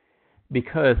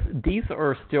 because these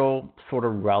are still sort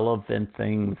of relevant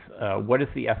things. What is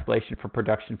the escalation for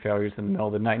production failures in the middle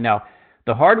of the night? Now,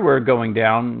 the hardware going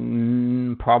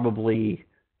down, probably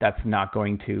that's not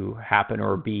going to happen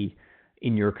or be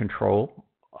in your control,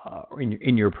 or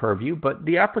in your purview, but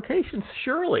the applications,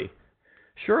 surely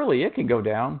it can go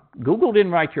down. Google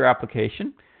didn't write your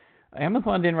application.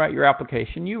 Amazon didn't write your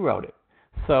application. You wrote it.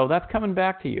 So that's coming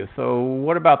back to you. So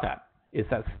what about that? Is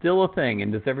that still a thing?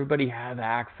 And does everybody have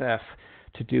access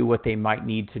to do what they might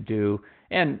need to do?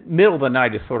 And middle of the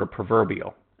night is sort of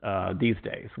proverbial these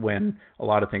days when a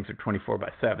lot of things are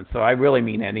 24/7. So I really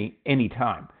mean any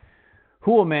time.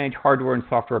 Who will manage hardware and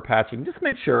software patching? Just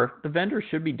make sure the vendor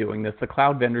should be doing this. The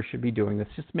cloud vendor should be doing this.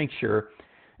 Just make sure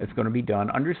it's going to be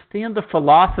done. Understand the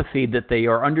philosophy that they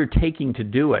are undertaking to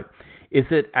do it. Is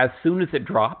it as soon as it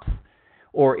drops?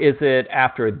 Or is it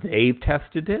after they've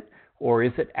tested it? Or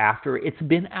is it after it's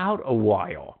been out a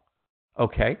while?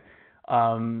 Okay?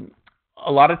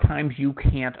 A lot of times you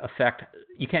can't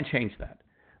change that.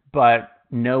 But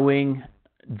knowing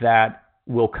that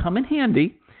will come in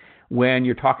handy when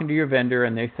you're talking to your vendor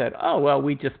and they said, oh, well,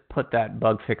 we just put that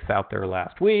bug fix out there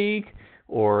last week,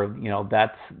 or,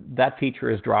 that feature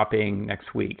is dropping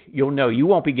next week. You'll know you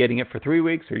won't be getting it for 3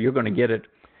 weeks, or you're going to get it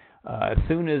as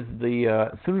soon as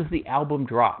the album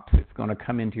drops. It's going to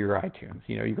come into your iTunes.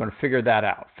 You're going to figure that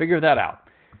out.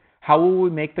 How will we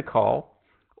make the call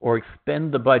or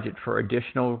expend the budget for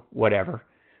additional whatever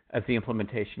as the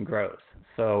implementation grows?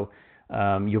 So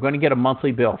you're going to get a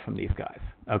monthly bill from these guys,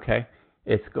 okay?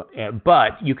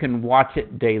 But you can watch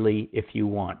it daily if you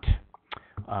want,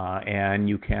 and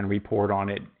you can report on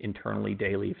it internally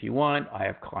daily if you want. I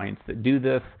have clients that do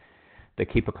this,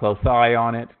 that keep a close eye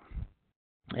on it.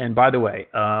 And by the way,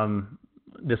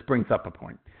 this brings up a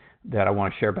point that I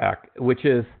want to share back, which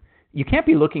is you can't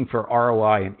be looking for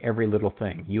ROI in every little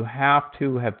thing. You have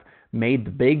to have made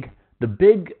the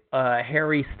big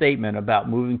hairy statement about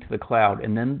moving to the cloud,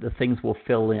 and then the things will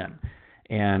fill in.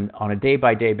 And on a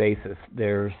day-by-day basis,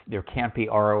 there can't be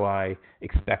ROI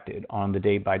expected on the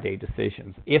day-by-day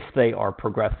decisions if they are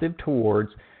progressive towards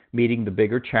meeting the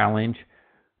bigger challenge,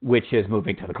 which is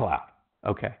moving to the cloud.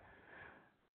 Okay.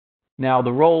 Now,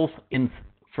 the roles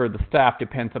for the staff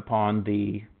depends upon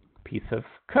the piece of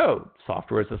code,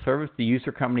 software as a service, the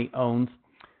user company owns,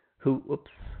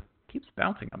 keeps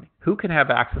bouncing on me, who can have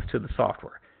access to the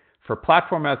software. For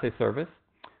platform as a service,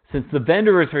 since the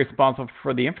vendor is responsible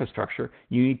for the infrastructure,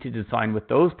 you need to design with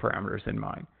those parameters in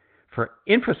mind. For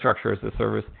infrastructure as a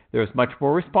service, there is much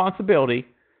more responsibility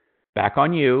back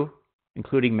on you,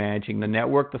 including managing the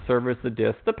network, the servers, the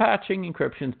disks, the patching,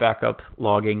 encryptions, backups,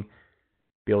 logging,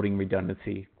 building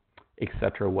redundancy,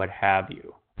 etc., what have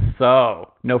you.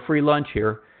 So, no free lunch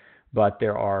here, but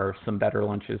there are some better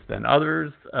lunches than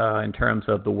others in terms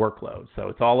of the workload. So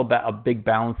it's all about a big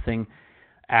balancing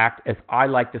act, as I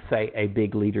like to say, a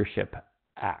big leadership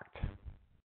act.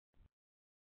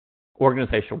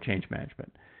 Organizational change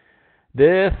management.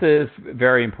 This is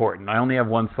very important. I only have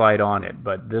one slide on it,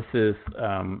 but this is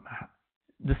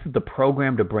the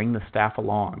program to bring the staff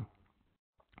along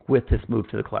with this move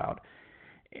to the cloud.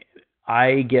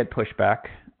 I get pushback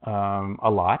a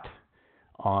lot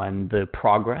on the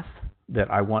progress that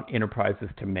I want enterprises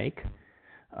to make,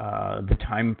 the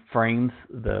time frames,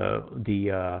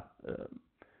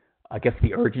 I guess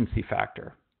the urgency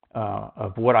factor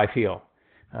of what I feel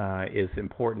is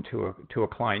important to a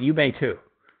client. You may too,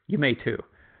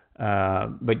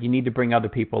 but you need to bring other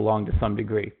people along to some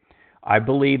degree. I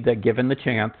believe that given the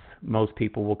chance, most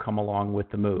people will come along with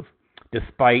the move,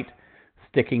 despite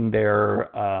sticking their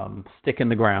stick in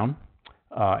the ground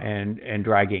and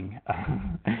dragging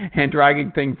and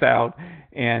dragging things out,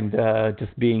 and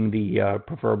just being the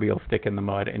proverbial stick in the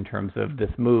mud in terms of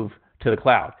this move to the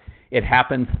cloud. It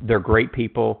happens. They're great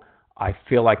people. I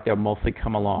feel like they'll mostly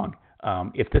come along.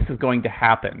 If this is going to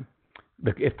happen,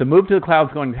 if the move to the cloud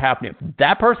is going to happen, if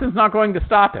that person's not going to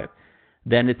stop it,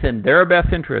 then it's in their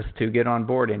best interest to get on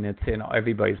board, and it's in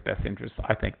everybody's best interest,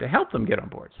 I think, to help them get on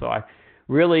board. So I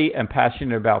really am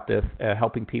passionate about this,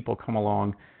 helping people come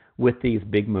along with these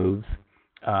big moves.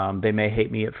 They may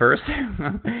hate me at first.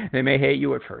 They may hate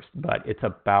you at first, but it's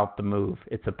about the move.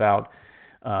 It's about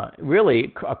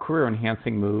really a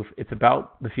career-enhancing move. It's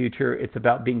about the future. It's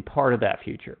about being part of that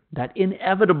future, that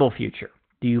inevitable future.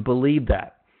 Do you believe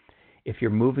that? If you're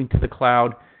moving to the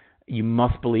cloud, you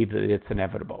must believe that it's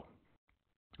inevitable.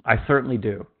 I certainly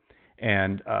do,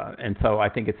 and so I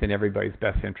think it's in everybody's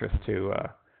best interest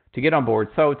to get on board.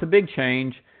 So it's a big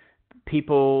change.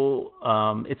 People,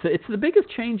 it's the biggest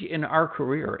change in our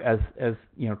career as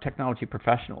technology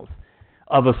professionals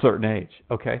of a certain age.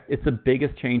 Okay, it's the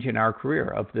biggest change in our career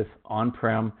of this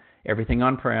on-prem, everything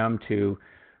on-prem to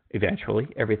eventually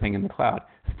everything in the cloud.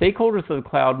 Stakeholders of the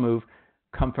cloud move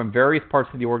come from various parts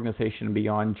of the organization and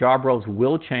beyond. Job roles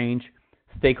will change.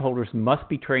 Stakeholders must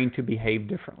be trained to behave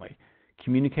differently.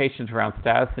 Communications around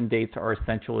status and dates are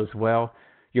essential as well.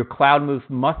 Your cloud moves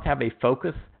must have a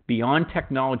focus beyond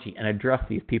technology and address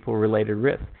these people-related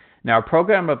risks. Now, a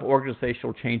program of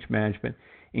organizational change management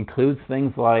includes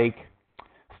things like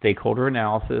stakeholder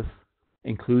analysis,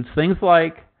 includes things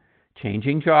like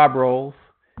changing job roles,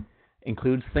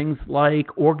 includes things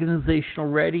like organizational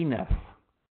readiness,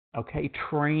 okay,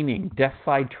 training,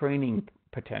 desk-side training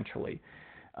potentially.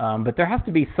 But there has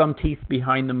to be some teeth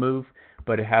behind the move,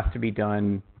 but it has to be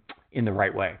done in the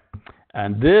right way.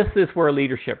 And this is where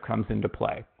leadership comes into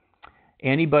play.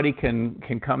 Anybody can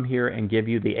come here and give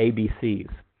you the ABCs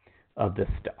of this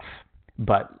stuff,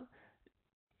 but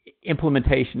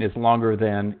implementation is longer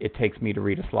than it takes me to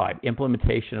read a slide.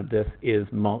 Implementation of this is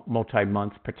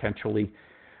multi-months potentially.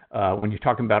 When you're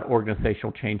talking about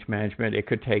organizational change management, it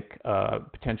could take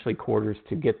potentially quarters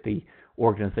to get the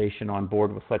organization on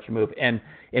board with such a move. And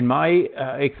in my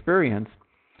experience,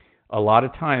 a lot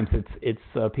of times it's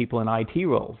people in IT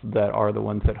roles that are the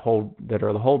ones that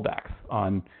are the holdbacks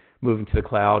on moving to the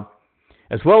cloud,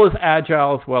 as well as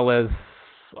agile, as well as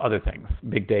other things,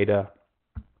 big data,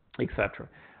 etc.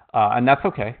 And that's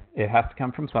okay. It has to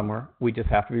come from somewhere. We just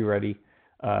have to be ready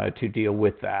to deal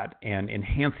with that and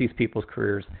enhance these people's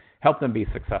careers, help them be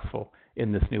successful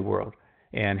in this new world,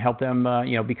 and help them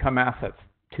become assets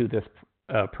to this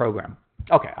program.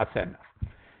 Okay, I've said enough.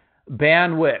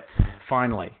 Bandwidth,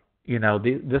 finally.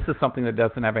 This is something that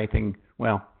doesn't have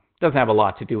a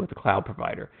lot to do with the cloud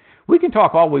provider. We can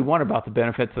talk all we want about the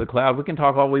benefits of the cloud. We can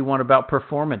talk all we want about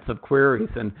performance of queries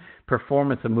and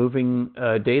performance of moving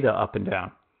data up and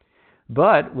down.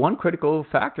 But one critical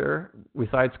factor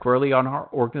resides squarely on our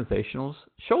organization's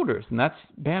shoulders, and that's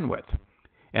bandwidth.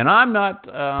 And I'm not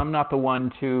the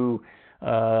one to,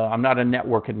 I'm not a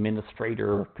network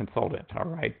administrator or consultant, all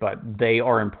right, but they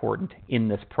are important in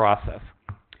this process.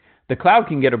 The cloud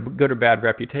can get a good or bad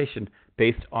reputation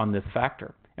based on this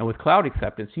factor. And with cloud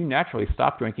acceptance, you naturally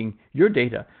stop drinking your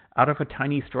data out of a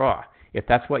tiny straw. If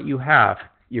that's what you have,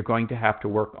 you're going to have to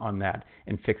work on that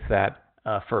and fix that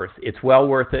first. It's well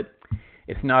worth it.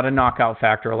 It's not a knockout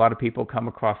factor. A lot of people come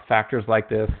across factors like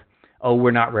this. Oh,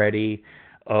 we're not ready.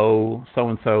 Oh,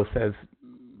 so-and-so says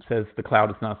the cloud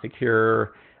is not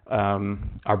secure.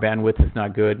 Our bandwidth is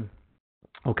not good.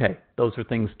 Okay, those are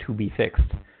things to be fixed.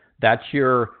 That's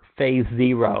your phase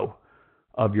 0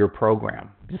 of your program.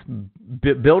 Just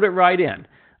build it right in.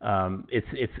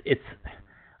 It's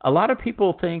a lot of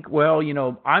people think, well,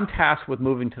 I'm tasked with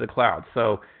moving to the cloud,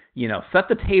 so set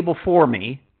the table for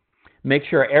me, make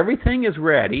sure everything is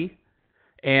ready,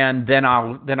 and then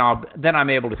I'm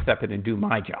able to step in and do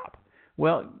my job.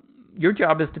 Well, your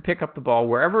job is to pick up the ball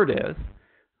wherever it is,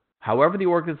 however the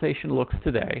organization looks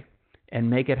today, and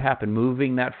make it happen,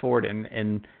 moving that forward.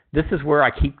 And this is where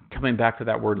I keep coming back to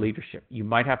that word leadership. You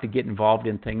might have to get involved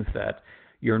in things that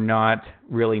you're not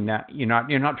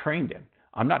trained in.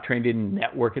 I'm not trained in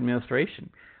network administration.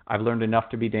 I've learned enough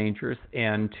to be dangerous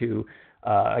and to,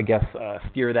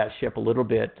 steer that ship a little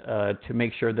bit to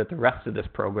make sure that the rest of this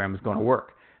program is going to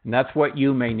work. And that's what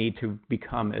you may need to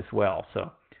become as well.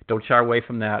 So don't shy away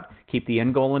from that. Keep the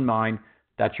end goal in mind.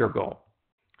 That's your goal.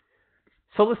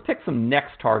 So let's pick some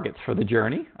next targets for the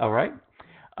journey, all right?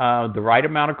 The right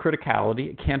amount of criticality.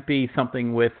 It can't be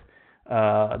something with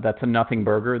that's a nothing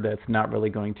burger that's not really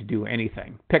going to do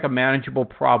anything. Pick a manageable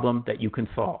problem that you can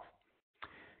solve.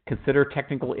 Consider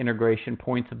technical integration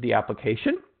points of the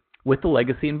application with the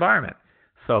legacy environment.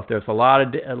 So if there's a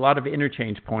lot of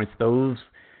interchange points, those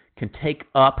can take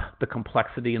up the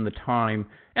complexity and the time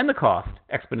and the cost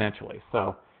exponentially.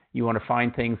 So you want to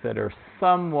find things that are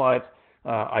somewhat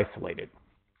isolated.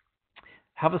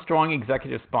 Have a strong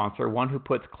executive sponsor, one who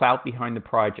puts clout behind the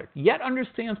project, yet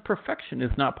understands perfection is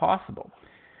not possible.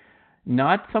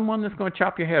 Not someone that's going to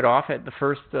chop your head off at the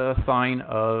first sign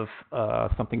of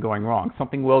something going wrong.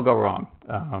 Something will go wrong.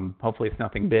 Hopefully it's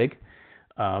nothing big,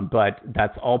 but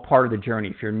that's all part of the journey.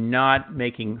 If you're not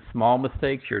making small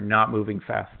mistakes, you're not moving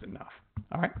fast enough.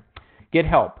 All right? Get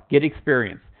help. Get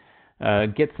experience.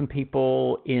 Get some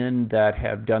people in that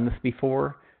have done this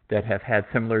before, that have had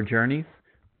similar journeys.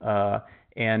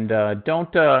 And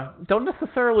don't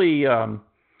necessarily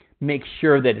make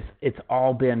sure that it's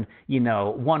all been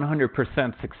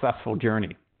 100% successful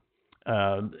journey.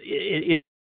 It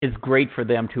is great for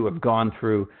them to have gone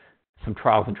through some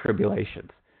trials and tribulations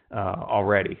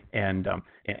already. And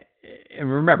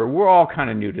remember, we're all kind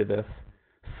of new to this,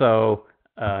 so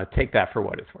take that for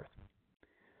what it's worth.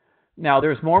 Now,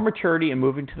 there's more maturity in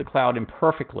moving to the cloud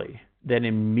imperfectly than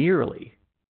in merely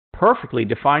perfectly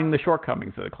defining the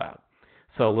shortcomings of the cloud.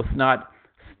 So let's not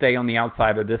stay on the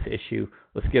outside of this issue.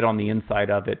 Let's get on the inside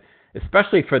of it,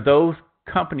 especially for those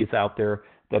companies out there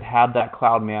that have that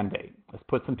cloud mandate. Let's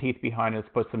put some teeth behind it. Let's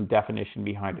put some definition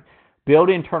behind it. Build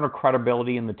internal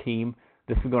credibility in the team.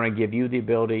 This is going to give you the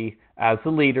ability as the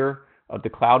leader of the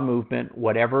cloud movement,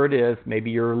 whatever it is.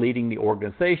 Maybe you're leading the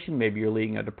organization. Maybe you're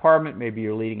leading a department. Maybe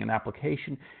you're leading an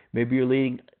application. Maybe you're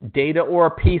leading data or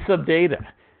a piece of data,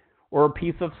 or a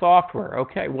piece of software,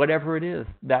 okay, whatever it is,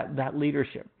 that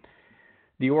leadership.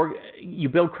 You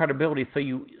build credibility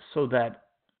so that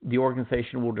the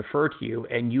organization will defer to you,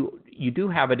 and you do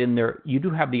have it in there. You do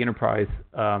have the enterprise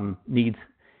needs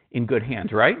in good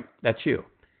hands, right? That's you.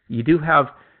 You do have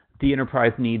the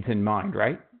enterprise needs in mind,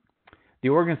 right? The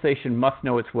organization must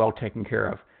know it's well taken care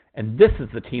of, and this is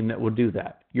the team that will do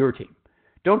that, your team.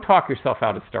 Don't talk yourself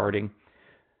out of starting.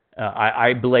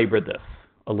 I belabor this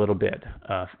a little bit.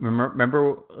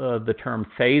 Remember the term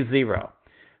phase 0.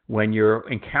 When you're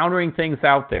encountering things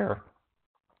out there,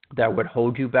 that would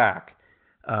hold you back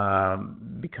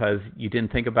because you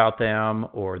didn't think about them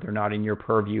or they're not in your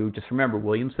purview, just remember,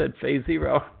 William said phase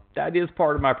zero. That is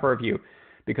part of my purview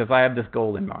because I have this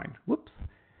goal in mind. Whoops.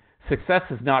 Success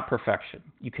is not perfection.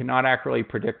 You cannot accurately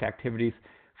predict activities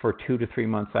for 2 to 3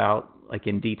 months out, like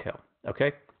in detail,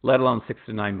 okay? Let alone 6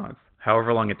 to 9 months,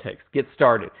 however long it takes. Get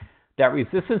started. That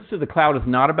resistance to the cloud is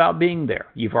not about being there.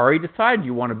 You've already decided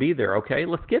you want to be there, okay?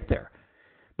 Let's get there.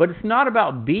 But it's not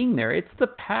about being there. It's the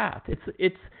path.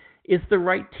 Is the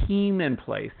right team in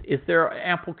place? Is there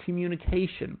ample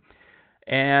communication?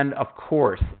 And of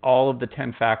course, all of the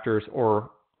 10 factors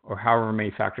or however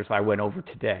many factors I went over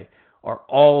today are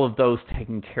all of those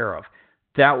taken care of.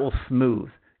 That will smooth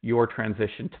your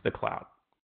transition to the cloud.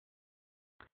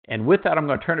 And with that, I'm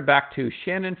going to turn it back to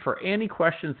Shannon for any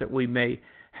questions that we may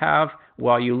have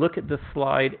while you look at this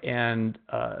slide and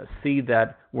see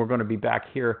that we're going to be back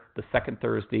here the second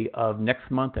Thursday of next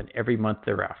month and every month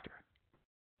thereafter.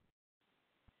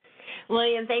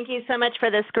 William, thank you so much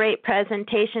for this great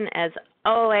presentation. As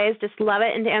always, just love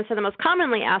it. And to answer the most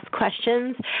commonly asked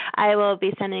questions, I will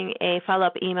be sending a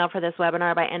follow-up email for this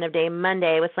webinar by end of day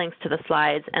Monday with links to the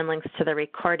slides and links to the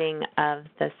recording of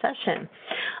the session.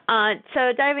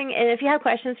 So diving in, if you have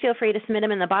questions, feel free to submit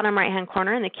them in the bottom right-hand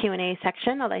corner in the Q&A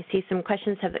section, although I see some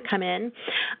questions have come in.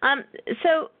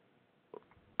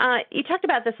 You talked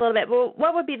about this a little bit. Well,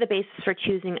 what would be the basis for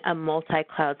choosing a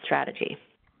multi-cloud strategy?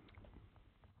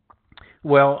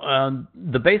 Well,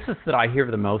 the basis that I hear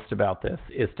the most about this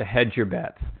is to hedge your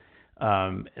bets.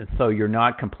 And so you're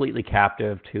not completely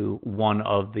captive to one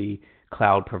of the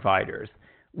cloud providers.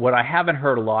 What I haven't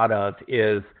heard a lot of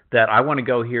is that I want to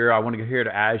go here, I want to go here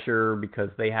to Azure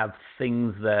because they have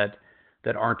things that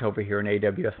aren't over here in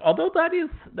AWS. Although that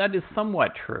is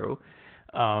somewhat true.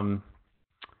 I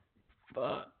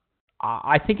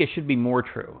think it should be more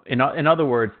true. In other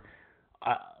words,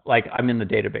 like I'm in the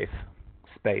database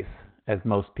space, as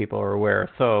most people are aware.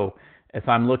 So if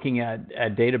I'm looking at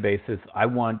databases, if I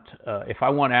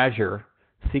want Azure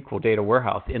SQL Data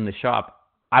Warehouse in the shop,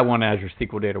 I want Azure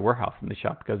SQL Data Warehouse in the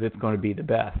shop because it's going to be the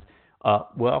best.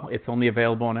 Well, it's only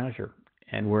available on Azure,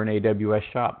 and we're an AWS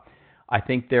shop. I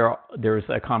think there's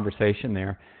a conversation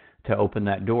there to open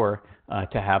that door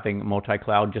to having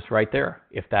multi-cloud just right there.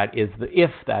 If that is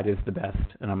the best,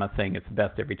 and I'm not saying it's the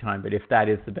best every time, but if that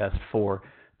is the best for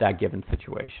that given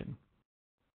situation.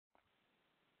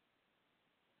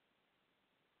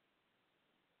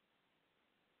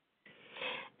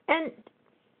 And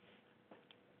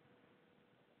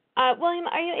William,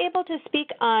 are you able to speak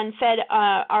on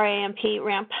FedRAMP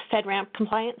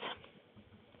compliance?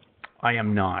 I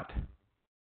am not.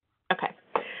 Okay.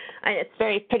 It's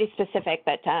pretty specific,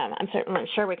 but I'm certainly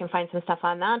sure we can find some stuff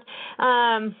on that.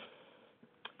 And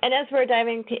as we're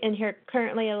diving in here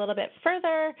currently a little bit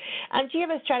further, do you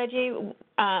have a strategy,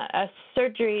 a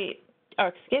surgery? Oh,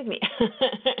 excuse me.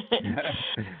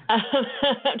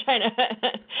 I'm trying to.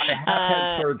 I have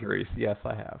had surgeries. Yes,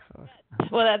 I have.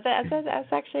 Well, that's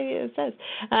actually it says.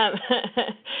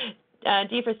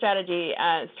 D for strategy,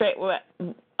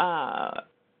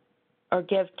 or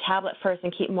give tablet first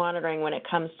and keep monitoring when it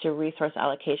comes to resource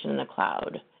allocation in the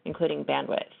cloud, including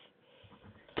bandwidth.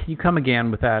 Can you come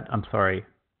again with that? I'm sorry.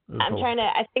 I'm trying to.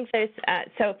 I think there's.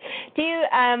 So, do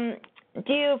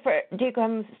you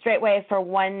come straightway for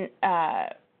one?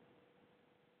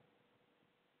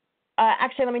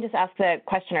 Actually, let me just ask the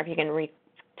questioner if you can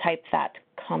retype that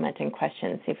comment in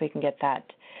question, see if we can get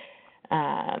that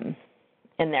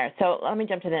in there. So let me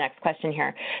jump to the next question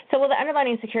here. So will the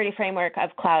underlying security framework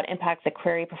of cloud impact the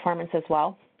query performance as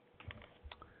well?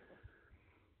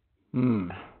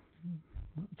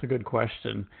 That's a good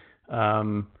question.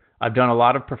 I've done a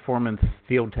lot of performance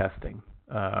field testing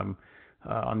on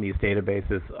these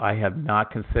databases. I have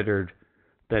not considered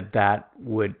that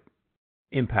would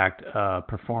impact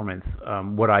performance.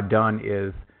 What I've done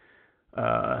is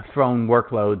thrown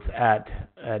workloads at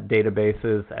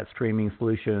databases, at streaming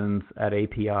solutions, at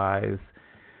APIs,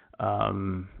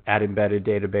 at embedded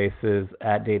databases,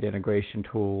 at data integration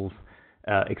tools,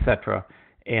 etc.,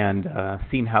 and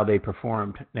seen how they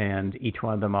performed. And each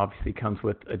one of them obviously comes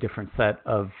with a different set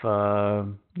of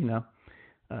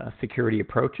security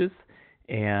approaches.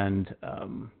 And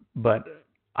but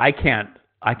I can't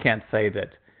say that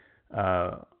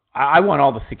I want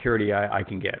all the security I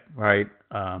can get, right?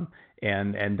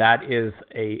 And that is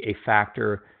a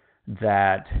factor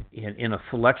that in a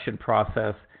selection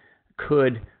process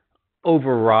could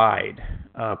override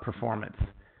performance,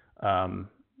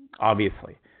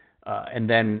 obviously, and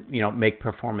then make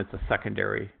performance a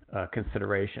secondary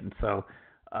consideration. So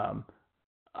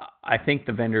I think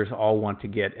the vendors all want to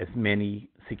get as many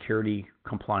security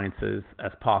compliances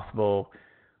as possible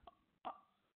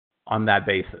on that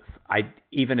basis.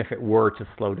 Even if it were to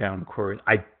slow down queries,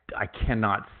 I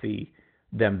cannot see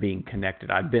them being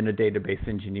connected. I've been a database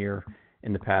engineer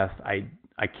in the past.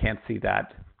 I can't see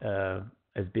that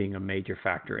as being a major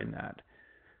factor in that.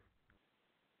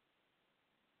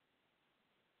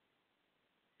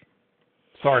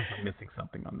 Sorry for missing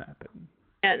something on that, but.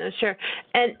 Yeah, no, sure.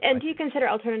 And do you consider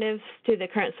alternatives to the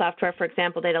current software, for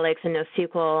example, data lakes and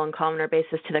NoSQL and columnar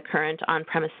basis to the current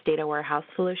on-premise data warehouse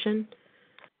solution?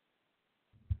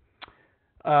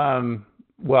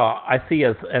 Well, I see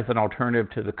as an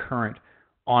alternative to the current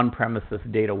on-premises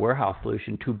data warehouse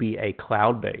solution to be a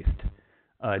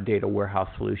cloud-based data warehouse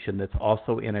solution that's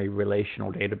also in a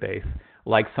relational database,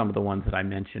 like some of the ones that I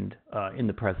mentioned in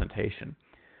the presentation.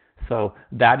 So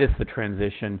that is the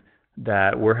transition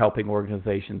that we're helping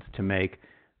organizations to make.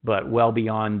 But well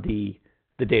beyond the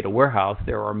data warehouse,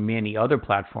 there are many other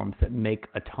platforms that make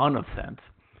a ton of sense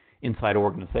inside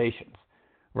organizations,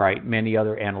 right? Many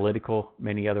other analytical,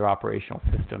 many other operational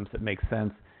systems that make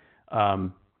sense.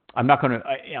 I'm not going to,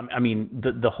 I mean,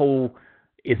 the whole,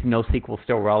 is NoSQL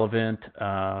still relevant?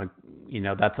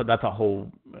 That's a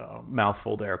whole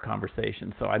mouthful there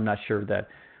conversation. So I'm not sure that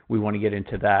we want to get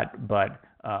into that. But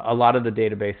a lot of the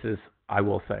databases, I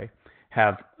will say,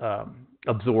 have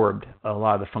absorbed a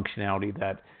lot of the functionality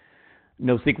that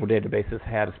NoSQL databases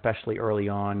had, especially early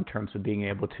on in terms of being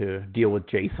able to deal with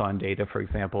JSON data, for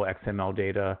example, XML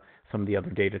data, some of the other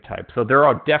data types. So there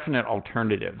are definite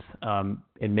alternatives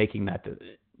in making that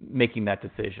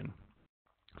decision.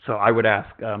 So I would ask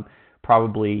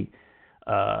probably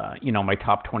my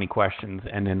top 20 questions,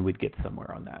 and then we'd get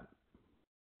somewhere on that.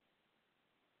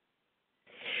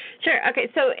 Sure. Okay.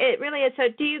 So it really is. So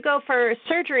do you go for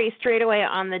surgery straight away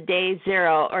on the day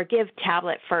zero, or give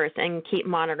tablet first and keep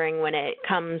monitoring when it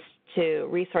comes to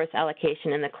resource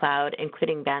allocation in the cloud,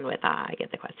 including bandwidth? I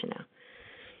get the question now.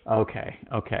 Okay.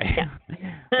 Yeah.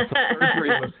 So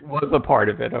surgery was a part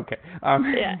of it. Okay.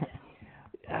 Yeah.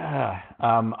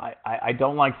 I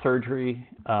don't like surgery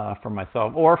for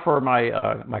myself or for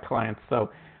my clients. So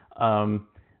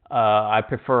I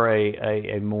prefer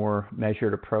a more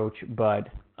measured approach, but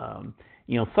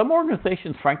some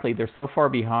organizations, frankly, they're so far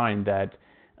behind that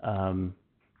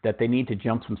they need to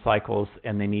jump some cycles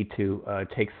and they need to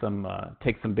take some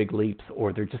big leaps,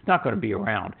 or they're just not going to be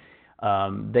around.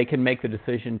 They can make the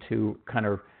decision to kind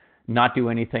of not do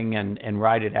anything and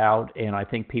ride it out, and I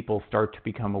think people start to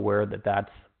become aware that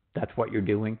that's what you're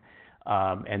doing,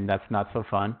 and that's not so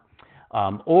fun.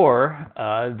 Or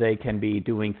they can be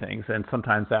doing things, and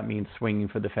sometimes that means swinging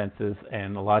for the fences,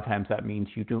 and a lot of times that means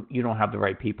you don't have the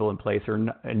right people in place, or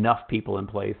enough people in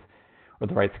place, or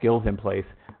the right skills in place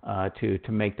to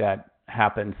make that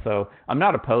happen. So I'm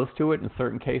not opposed to it in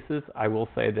certain cases. I will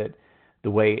say that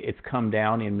the way it's come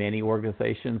down in many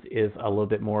organizations is a little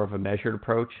bit more of a measured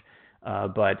approach.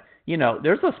 But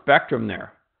there's a spectrum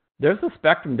there. There's a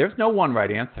spectrum. There's no one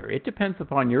right answer. It depends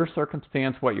upon your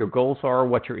circumstance, what your goals are,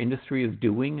 what your industry is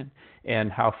doing,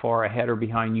 and how far ahead or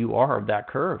behind you are of that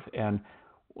curve, and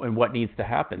what needs to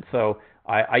happen. So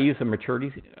I use a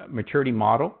maturity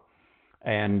model,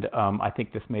 and I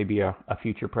think this may be a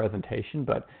future presentation,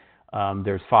 but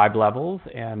there's 5 levels,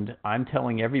 and I'm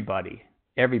telling everybody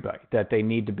that they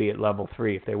need to be at level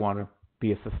 3 if they want to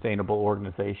be a sustainable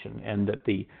organization, and that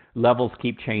the levels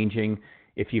keep changing.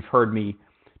 If you've heard me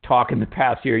talk in the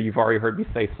past year, you've already heard me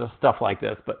say stuff like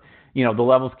this, but the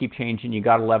levels keep changing. You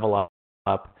got to level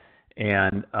up,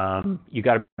 and you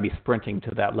got to be sprinting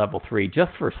to that level 3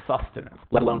 just for sustenance,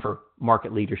 let alone for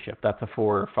market leadership. That's a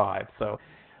 4 or 5. So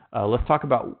let's talk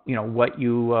about what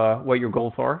your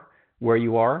goals are, where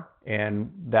you are,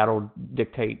 and that'll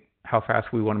dictate how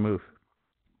fast we want to move.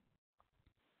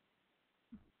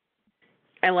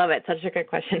 I love it. Such a good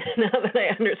question. Now that I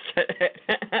understood it.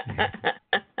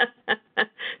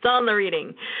 It's all in the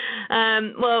reading.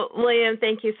 Well, William,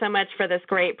 thank you so much for this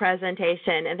great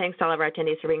presentation, and thanks to all of our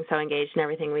attendees for being so engaged in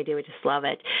everything we do. We just love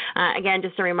it. Again,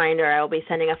 just a reminder, I will be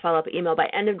sending a follow-up email by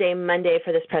end of day Monday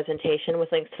for this presentation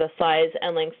with links to the slides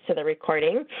and links to the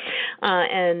recording.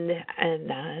 And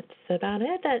that's about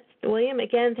it. William,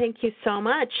 again, thank you so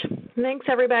much. Thanks,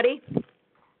 everybody.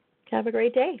 Have a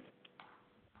great day.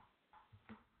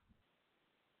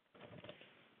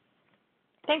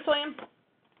 Thanks, William.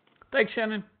 Thanks,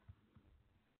 Shannon.